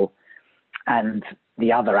philosophical and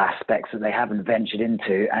the other aspects that they haven't ventured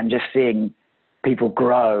into, and just seeing people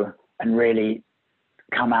grow and really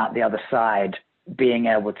come out the other side, being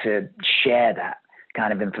able to share that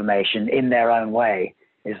kind of information in their own way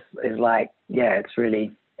is like, yeah,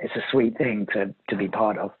 it's a sweet thing to be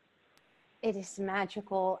part of. It is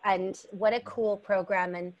magical, and what a cool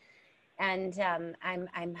program. And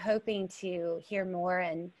I'm hoping to hear more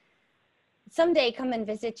and someday come and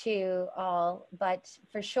visit you all, but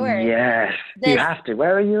for sure. Yes, you have to.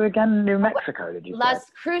 Where are you again? New Mexico, did you say? Las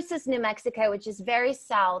Cruces, New Mexico, which is very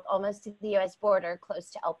south, almost to the U.S. border, close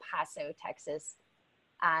to El Paso, Texas.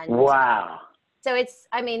 And wow. So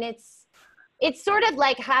it's sort of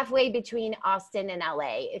like halfway between Austin and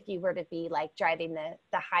LA, if you were to be like driving the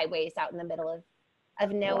highways out in the middle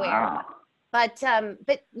of nowhere. Wow. But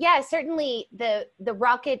yeah, certainly the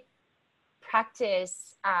rocket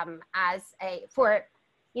practice for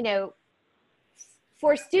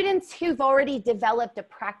students who've already developed a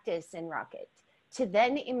practice in rocket to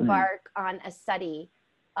then embark on a study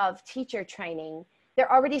of teacher training,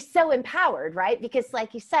 they're already so empowered, right? Because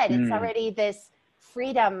like you said, it's already this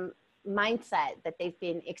freedom mindset that they've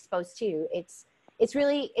been exposed to. It's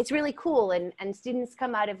really cool, and students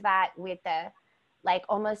come out of that with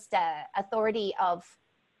almost authority of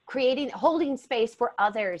holding space for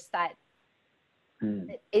others that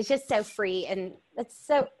is just so free, and it's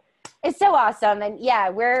so awesome. And yeah,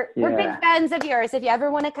 we're big fans of yours. If you ever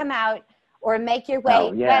want to come out or make your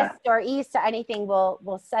way west or east to anything,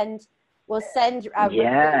 we'll send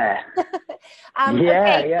yeah.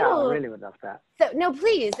 Okay, cool. I really would love that. So no,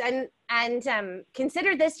 please, and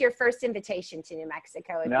consider this your first invitation to New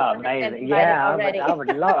Mexico. No, amazing. Yeah, I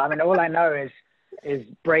would love. I mean, all I know is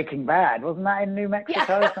Breaking Bad. Wasn't that in New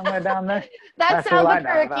Mexico, somewhere down there? That's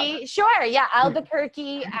Albuquerque. Sure, yeah,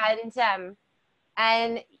 Albuquerque,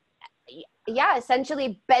 and yeah,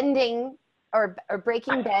 essentially bending or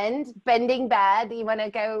breaking bending bad. You want to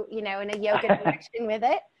go, in a yoga direction with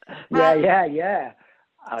it. Yeah.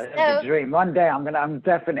 It's a dream. One day I'm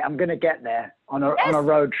gonna get there on a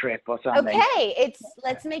road trip or something. Okay,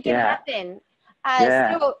 let's make it happen.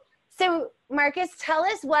 So Marcus, tell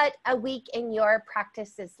us what a week in your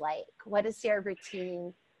practice is like. What is your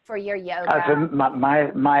routine for your yoga? For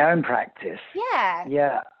my own practice.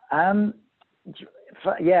 Yeah.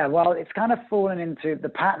 Well, it's kind of fallen into the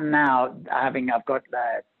pattern now. I've got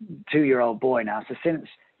a 2-year-old boy now, so since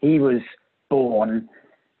he was born,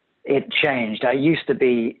 it changed. I used to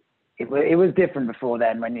be, it was different before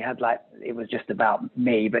then when you had it was just about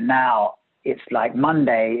me, but now it's like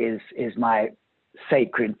Monday is my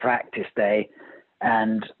sacred practice day.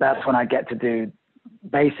 And that's when I get to do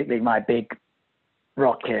basically my big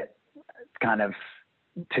rocket kind of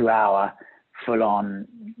 2-hour full on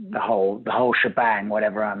the whole shebang,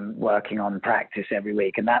 whatever I'm working on practice every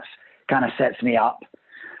week. And that's kind of sets me up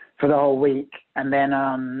for the whole week. And then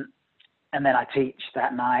I teach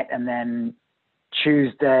that night, and then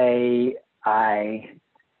Tuesday I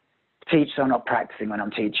teach, so I'm not practicing when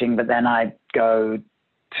I'm teaching, but then I go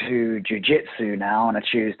to jiu-jitsu now on a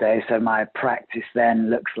Tuesday. So my practice then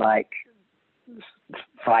looks like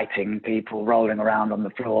fighting people, rolling around on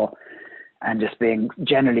the floor and just being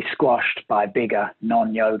generally squashed by bigger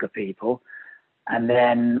non-yoga people. And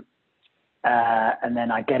then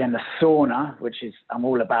I get in the sauna, which is, I'm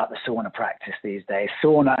all about the sauna practice these days.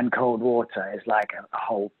 Sauna and cold water is like a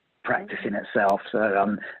whole practice in itself. So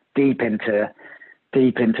I'm deep into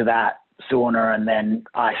that sauna, and then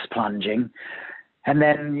ice plunging. And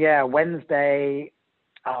then, Wednesday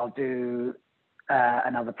I'll do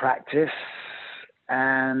another practice.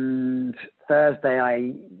 And Thursday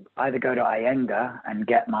I either go to Iyengar and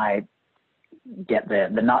get the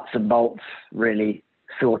nuts and bolts really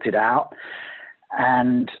sorted out,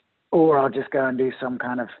 or I'll just go and do some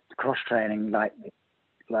kind of cross training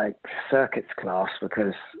like circuits class,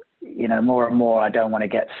 because more and more I don't want to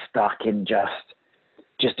get stuck in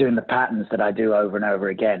just doing the patterns that I do over and over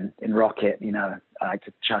again in rocket. I like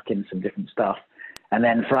to chuck in some different stuff. And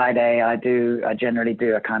then Friday, I generally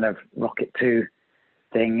do a kind of Rocket 2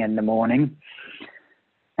 thing in the morning.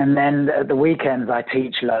 And then the weekends, I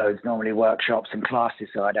teach loads, normally workshops and classes,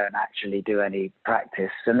 so I don't actually do any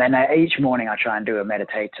practice. And then each morning, I try and do a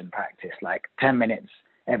meditation practice, like 10 minutes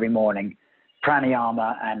every morning,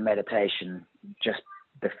 pranayama and meditation, just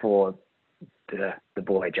before the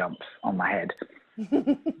boy jumps on my head.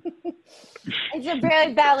 It's a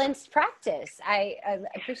very balanced practice. I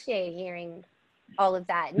appreciate hearing all of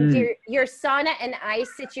that. And your sauna and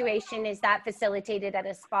ice situation, is that facilitated at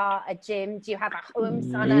a spa, a gym? Do you have a home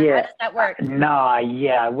sauna? Yeah. How does that work? No,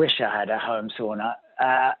 I wish I had a home sauna.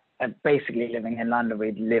 Basically, living in London,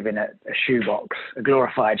 we'd live in a shoebox, a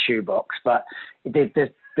glorified shoebox. But the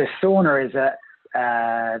sauna is at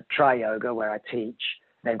Tri Yoga, where I teach.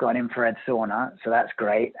 They've got an infrared sauna, so that's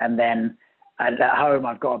great. And then at home,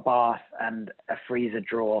 I've got a bath and a freezer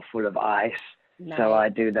drawer full of ice. Nice. So I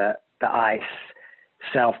do the ice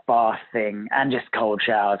self bath thing and just cold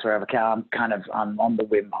showers wherever I can. I'm on the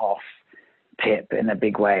Wim Hof tip in a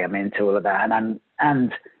big way. I'm into all of that,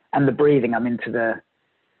 and the breathing. I'm into the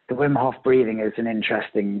Wim Hof breathing is an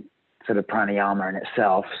interesting sort of pranayama in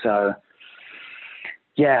itself. So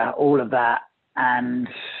yeah, all of that. And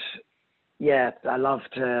yeah, I love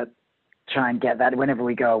to try and get that whenever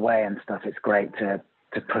we go away and stuff. It's great to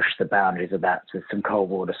push the boundaries of that with some cold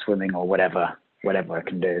water swimming or whatever I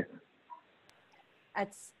can do.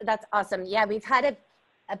 That's awesome. Yeah, we've had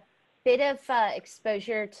a bit of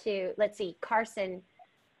exposure to, let's see, Carson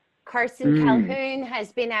Calhoun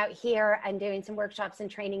has been out here and doing some workshops and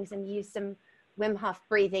trainings and used some Wim Hof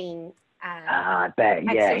breathing. I bet.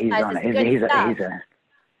 Yeah, he's on it.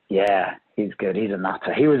 He's good. He's a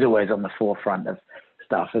nutter. He was always on the forefront of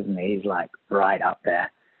stuff, isn't he? He's like right up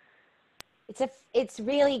there. It's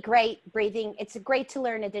really great breathing. It's great to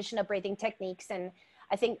learn additional breathing techniques, and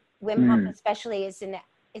I think Wim Hof especially is in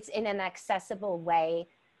an accessible way.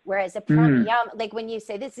 Whereas a pranayama, like when you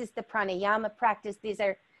say this is the pranayama practice, these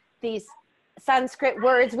are these Sanskrit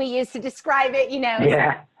words we use to describe it, you know.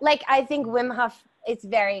 Yeah. Like I think Wim Hof is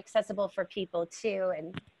very accessible for people too,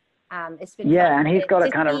 and it's been and he's got a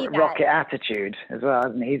kind of rocket attitude as well,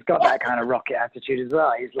 hasn't he? He's got that kind of rocket attitude as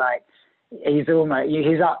well. He's like, he's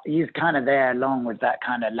kind of there along with that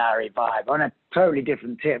kind of Larry vibe on a totally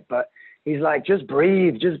different tip, but he's like, just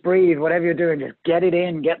breathe, whatever you're doing, just get it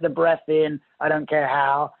in, get the breath in, I don't care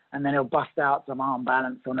how. And then he'll bust out some arm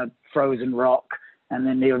balance on a frozen rock, and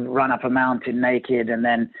then he'll run up a mountain naked and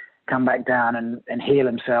then come back down and heal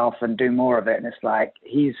himself and do more of it. And it's like,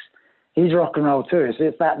 he's rock and roll too. So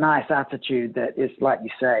it's that nice attitude that it's like you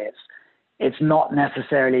say, it's not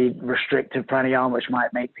necessarily restrictive pranayama, which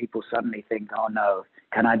might make people suddenly think, oh no,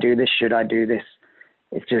 can I do this? Should I do this?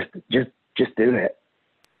 It's just do it.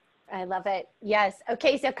 I love it. Yes.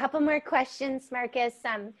 Okay. So a couple more questions, Marcus.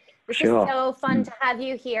 This Sure. is so fun to have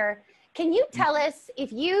you here. Can you tell us,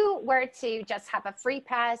 if you were to just have a free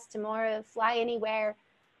pass tomorrow, fly anywhere,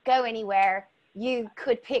 go anywhere, you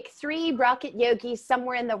could pick 3 rocket yogis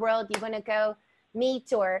somewhere in the world you want to go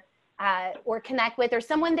meet or connect with, or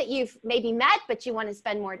someone that you've maybe met but you want to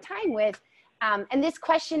spend more time with. And this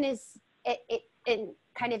question is it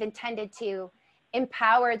kind of intended to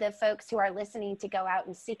empower the folks who are listening to go out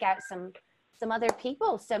and seek out some other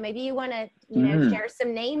people. So maybe you want to, share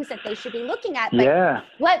some names that they should be looking at. But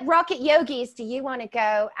what rocket yogis do you want to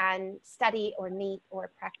go and study or meet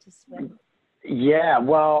or practice with? Yeah,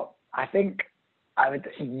 well, I think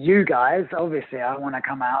you guys, obviously, I want to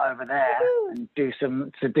come out over there and do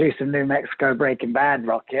some New Mexico Breaking Bad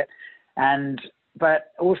rocket.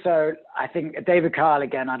 But also, I think David Kyle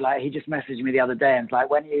again, he just messaged me the other day and it's like,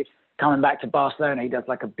 when you coming back to Barcelona, he does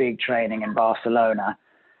like a big training in Barcelona.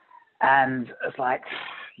 And it's like,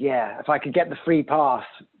 yeah, if I could get the free pass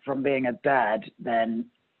from being a dad, then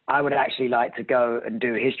I would actually like to go and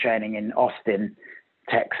do his training in Austin,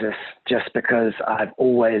 Texas, just because I've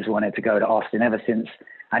always wanted to go to Austin ever since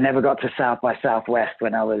I never got to South by Southwest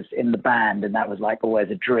when I was in the band, and that was like always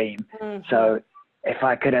a dream. Mm-hmm. So if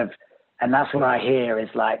I could have, and that's what I hear is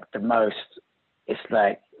like the most, it's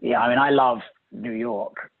like, I mean, I love New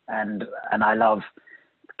York and I love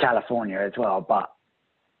California as well, but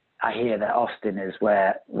I hear that Austin is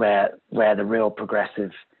where the real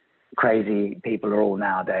progressive, crazy people are all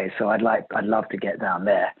nowadays. So I'd love to get down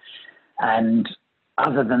there. And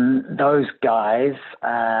other than those guys,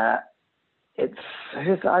 I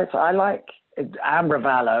like Amber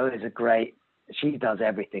Vallo is she does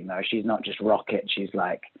everything though. She's not just rocket. She's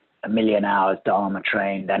like a million hours Dharma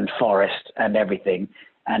trained and forest and everything,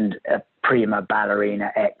 and a prima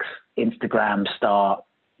ballerina, ex Instagram star.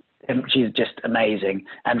 And she's just amazing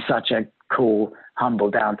and such a cool, humble,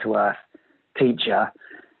 down to earth teacher.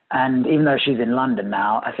 And even though she's in London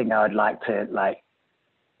now, I think I'd like to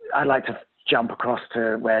jump across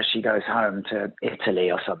to where she goes home, to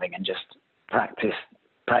Italy or something, and just practice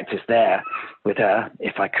there with her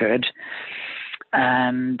if I could.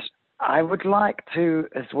 And I would like to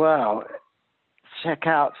as well check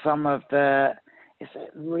out some of is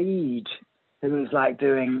it Reed, who's like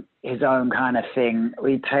doing his own kind of thing.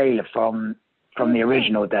 Reed Taylor from the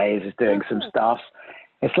original days is doing some stuff.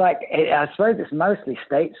 It's like, I suppose it's mostly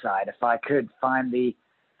stateside. If I could find the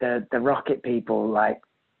Rocket people, like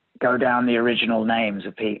go down the original names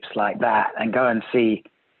of peeps like that and go and see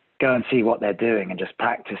what they're doing and just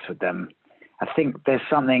practice with them. I think there's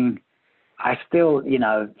something, I still,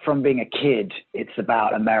 from being a kid, it's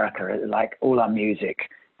about America. Like all our music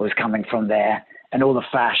was coming from there, and all the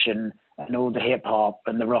fashion and all the hip hop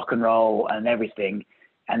and the rock and roll and everything.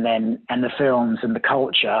 And the films and the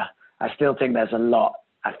culture. I still think there's a lot.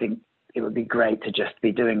 I think it would be great to just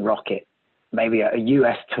be doing Rocket. Maybe a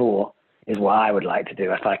US tour is what I would like to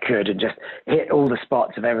do if I could, and just hit all the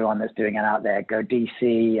spots of everyone that's doing it out there. Go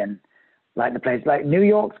DC and like the place, like New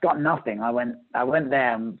York's got nothing. I went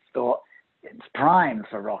there and thought it's prime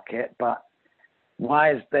for Rocket, but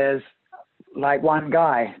why is there's like one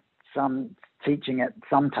guy, some teaching it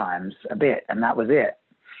sometimes a bit, and that was it.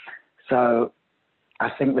 So I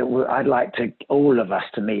think that I'd like all of us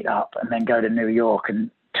to meet up and then go to New York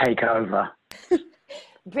and take over.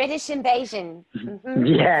 British invasion. Mm-hmm.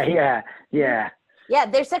 Yeah. Yeah,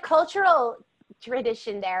 there's a cultural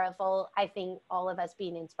tradition there of I think all of us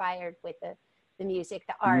being inspired with the music,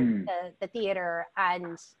 the art, the theater,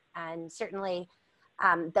 and certainly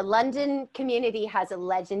the London community has a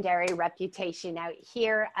legendary reputation out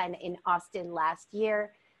here and in Austin last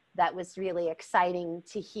year. That was really exciting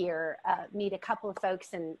to hear, meet a couple of folks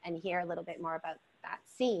and hear a little bit more about that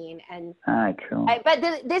scene. And cool. But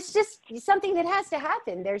this just something that has to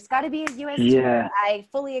happen. There's got to be a US tour. I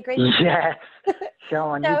fully agree with you. Yes. Come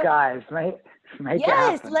on, you guys, make it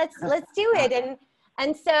happen. Yes, let's do it.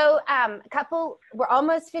 And so we're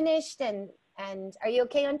almost finished, and are you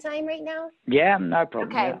okay on time right now? Yeah, no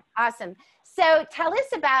problem. Okay, awesome. So tell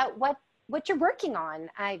us about what you're working on.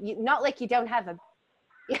 Not like you don't have a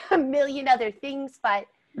million other things, but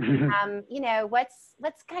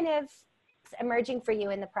what's kind of emerging for you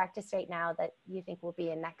in the practice right now that you think will be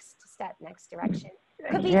a next step, next direction?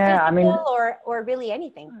 Could be physical or really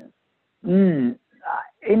anything.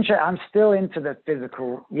 I'm still into the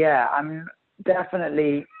physical. Yeah, I'm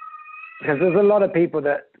definitely, because there's a lot of people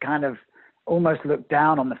that kind of almost look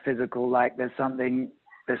down on the physical, like there's something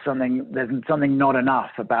not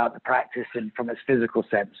enough about the practice and from its physical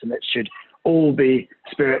sense, and it should all be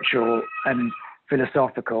spiritual and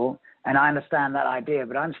philosophical. And I understand that idea,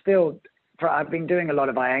 but I've been doing a lot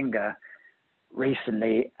of Iyengar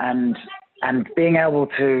recently, and being able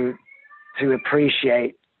to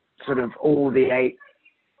appreciate sort of all the 8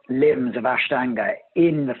 limbs of Ashtanga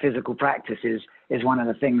in the physical practice is one of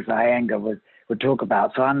the things that Iyengar would talk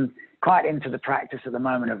about. So I'm quite into the practice at the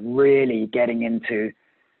moment of really getting into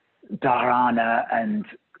dharana and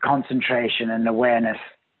concentration and awareness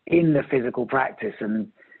in the physical practice,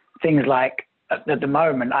 and things like at the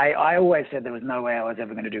moment, I always said there was no way I was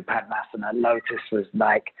ever going to do Padmasana. Lotus was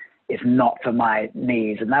like, it's not for my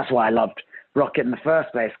knees. And that's why I loved Rocket in the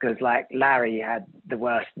first place, because like Larry had the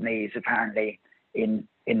worst knees apparently in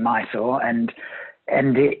Mysore. And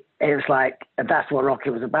it was like, that's what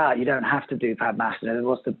Rocket was about. You don't have to do Padmasana.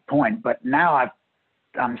 What's the point? But now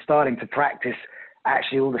I'm starting to practice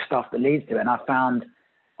actually all the stuff that leads to it. And I found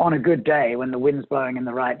on a good day, when the wind's blowing in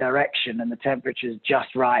the right direction and the temperature's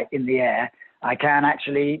just right in the air, I can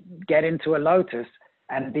actually get into a lotus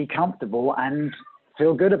and be comfortable and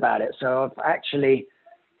feel good about it. So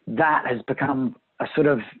that has become a sort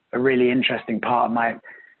of a really interesting part of my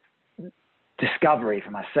discovery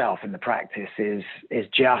for myself in the practice is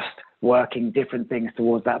just working different things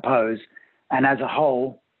towards that pose. And as a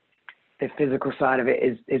whole, the physical side of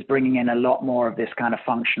it is bringing in a lot more of this kind of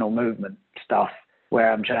functional movement stuff,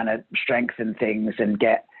 where I'm trying to strengthen things and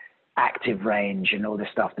get active range and all this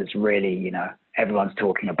stuff that's really, everyone's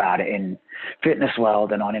talking about it in fitness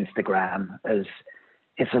world and on Instagram as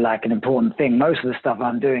it's like an important thing. Most of the stuff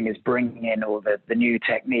I'm doing is bringing in all the new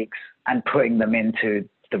techniques and putting them into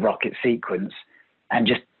the Rocket sequence and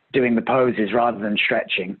just doing the poses rather than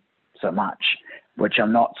stretching so much, which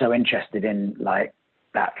I'm not so interested in, like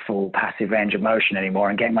that full passive range of motion anymore,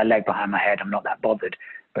 and getting my leg behind my head. I'm not that bothered,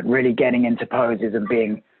 but really getting into poses and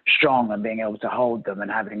being strong and being able to hold them and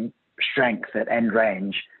having strength at end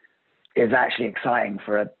range is actually exciting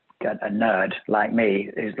for a nerd like me,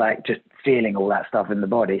 who's like just feeling all that stuff in the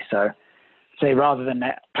body. So say, rather than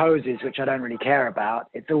poses, which I don't really care about,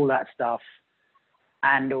 it's all that stuff.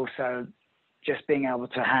 And also just being able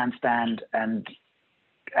to handstand and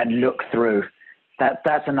look through.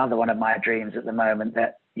 That's another one of my dreams at the moment,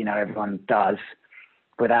 that, you know, everyone does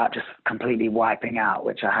without just completely wiping out,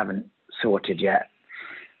 which I haven't sorted yet.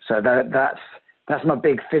 So that's my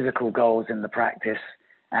big physical goals in the practice,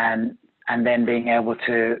 and then being able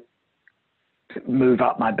to move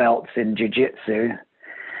up my belts in jiu-jitsu,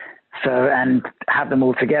 and have them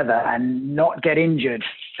all together and not get injured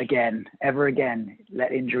ever again.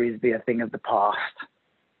 Let injuries be a thing of the past.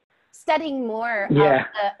 Studying more of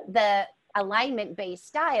the alignment-based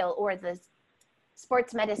style, or the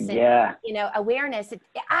sports medicine, you know, awareness, it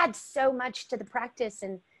adds so much to the practice,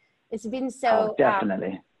 and it's been so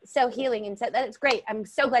definitely so healing, and so that's great. I'm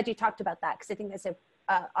so glad you talked about that, because I think that's a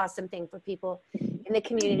awesome thing for people in the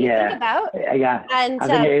community to think about. Yeah, and I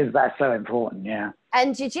think it is. That's so important. Yeah.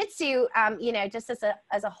 And jiu-jitsu, you know, just as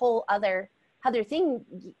a whole other thing,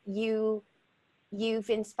 you've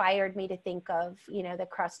inspired me to think of, you know, the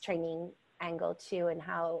cross-training angle too, and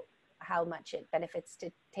how much it benefits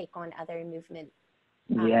to take on other movement.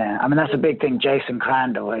 Yeah, I mean, that's a big thing. Jason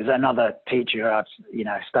Crandall is another teacher I've, you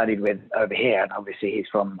know, studied with over here, and obviously he's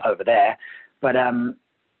from over there. But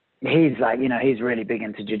he's like, you know, he's really big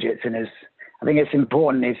into jiu-jitsu, and I think it's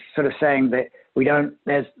important. He's sort of saying that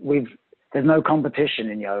there's no competition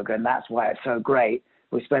in yoga, and that's why it's so great.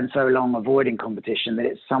 We spend so long avoiding competition that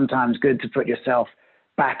it's sometimes good to put yourself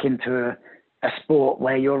back into a sport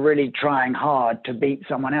where you're really trying hard to beat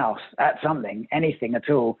someone else at something, anything at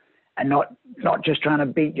all, and not just trying to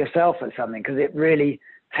beat yourself at something, because it really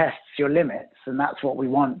tests your limits. And that's what we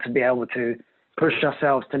want, to be able to push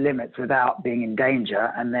ourselves to limits without being in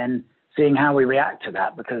danger, and then seeing how we react to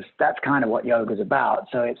that, because that's kind of what yoga is about.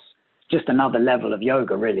 So it's just another level of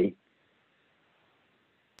yoga, really.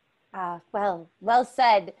 Well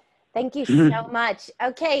said. Thank you so much.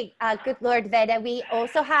 Okay, good Lord, Veda, we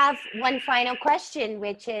also have one final question,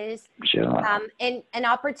 which is an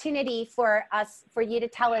opportunity for you to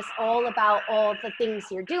tell us all about all the things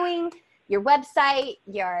you're doing, your website,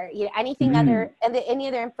 anything any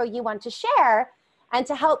other info you want to share, and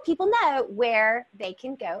to help people know where they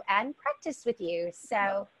can go and practice with you.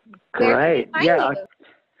 So great. Yeah.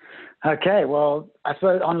 Okay. Well, I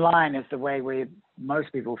suppose online is the way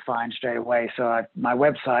most people find straight away. So my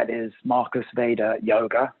website is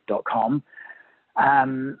marcusvedayoga.com.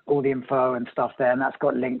 All the info and stuff there, and that's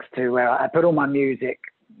got links to where I put all my music.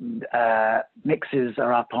 Mixes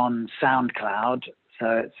are up on SoundCloud.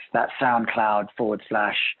 So it's that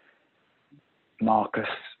SoundCloud/Marcus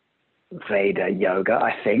Veda Yoga,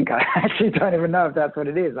 I think. I actually don't even know if that's what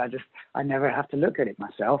it is. I never have to look at it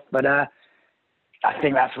myself, but I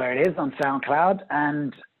think that's where it is, on SoundCloud.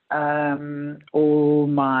 And the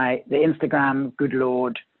Instagram, Good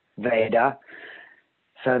Lord Veda.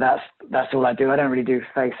 So that's all I do. I don't really do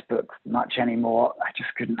Facebook much anymore. I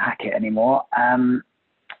just couldn't hack it anymore.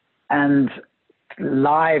 And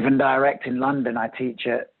live and direct in London, I teach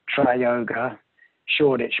at Try Yoga,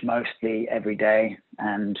 Shoreditch mostly, every day,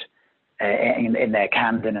 and in their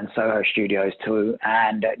Camden and Soho studios too,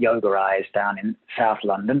 and at Yoga Eyes down in South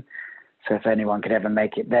London. So if anyone could ever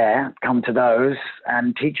make it there, come to those.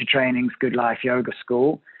 And teacher trainings, Good Life Yoga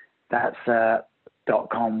School, that's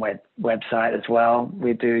 .com website as well.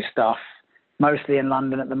 We do stuff mostly in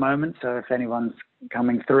London at the moment, so if anyone's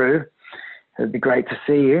coming through, it would be great to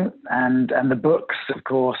see you. And the books, of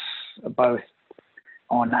course, are both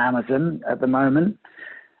on Amazon at the moment.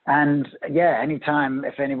 And yeah, anytime,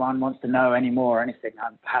 if anyone wants to know any more or anything,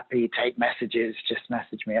 I'm happy to take messages. Just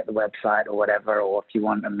message me at the website or whatever, or if you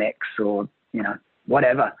want a mix or, you know,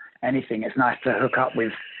 whatever, anything. It's nice to hook up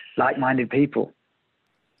with like-minded people.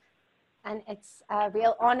 And it's a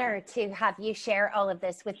real honor to have you share all of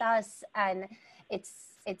this with us. And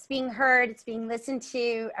it's being heard, it's being listened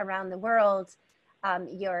to around the world.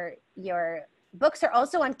 Your books are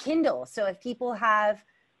also on Kindle. So if people have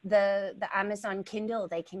the Amazon Kindle,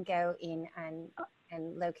 they can go in and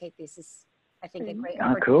locate this. Is, I think, a great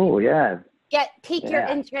opportunity. Cool, yeah. Pique your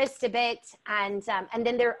interest a bit, and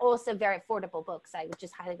then they're also very affordable books. I would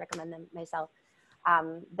just highly recommend them myself.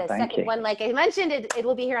 The second one, like I mentioned, it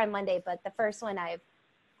will be here on Monday, but the first one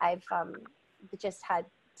I've just had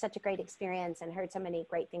such a great experience and heard so many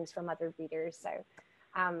great things from other readers. So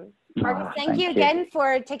Marcus, thank you again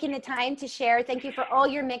for taking the time to share. Thank you for all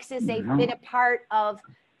your mixes. They've been a part of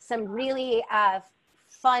some really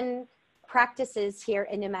fun practices here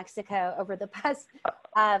in New Mexico over the past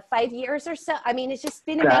 5 years or so. I mean, it's just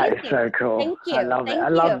been amazing. That is so cool. Thank you. I love it. I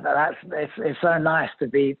love that. It's so nice to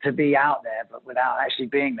be out there, but without actually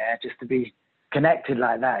being there, just to be connected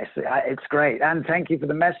like that. It's great. And thank you for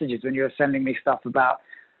the messages when you were sending me stuff about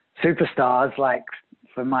superstars, like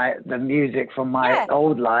for the music from my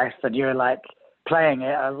old life, and you're like playing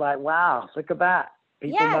it. I was like, wow, look at that.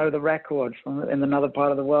 People know the record from in another part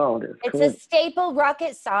of the world. It's cool. A staple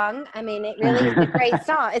Rocket song. I mean, it really is a great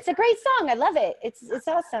song. It's a great song. I love it. It's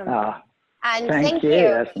awesome. Oh, and thank you.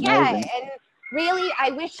 That's amazing. And really, I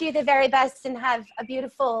wish you the very best and have a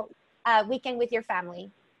beautiful weekend with your family.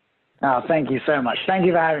 Oh, thank you so much. Thank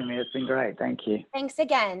you for having me. It's been great. Thank you. Thanks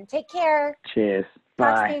again. Take care. Cheers.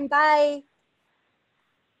 Talk Bye. soon. Bye.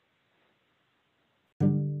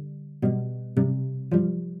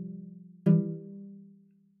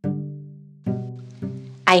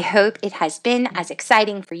 I hope it has been as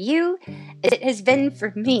exciting for you as it has been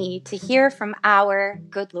for me to hear from our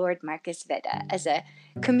good Lord Marcus Veda. As a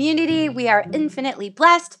community, we are infinitely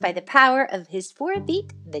blessed by the power of his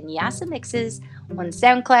 4-beat vinyasa mixes on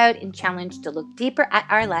SoundCloud and challenged to look deeper at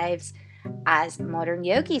our lives as modern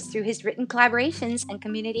yogis through his written collaborations and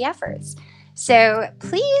community efforts. So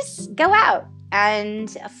please go out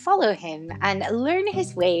and follow him and learn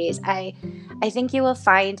his ways. I think you will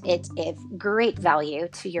find it of great value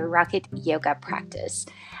to your Rocket Yoga practice.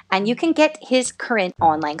 And you can get his current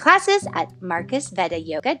online classes at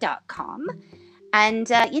marcusvedayoga.com. And,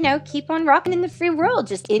 keep on rocking in the free world.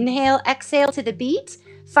 Just inhale, exhale to the beat.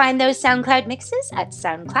 Find those SoundCloud mixes at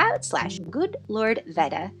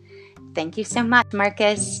SoundCloud/GoodLordVeda. Thank you so much,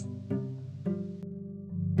 Marcus.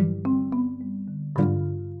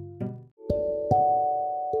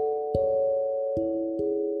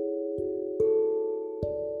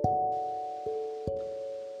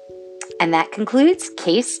 And that concludes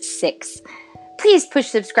Case 6. Please push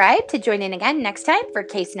subscribe to join in again next time for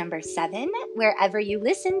case number 7, wherever you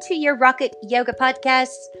listen to your Rocket Yoga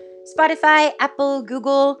podcasts, Spotify, Apple,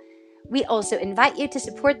 Google. We also invite you to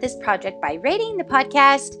support this project by rating the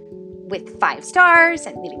podcast with 5 stars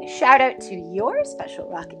and leaving a shout out to your special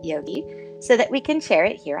Rocket Yogi so that we can share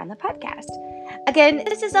it here on the podcast. Again,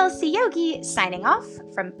 this is Elsie Yogi signing off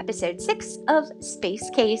from episode 6 of Space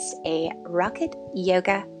Case, a Rocket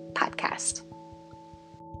Yoga podcast.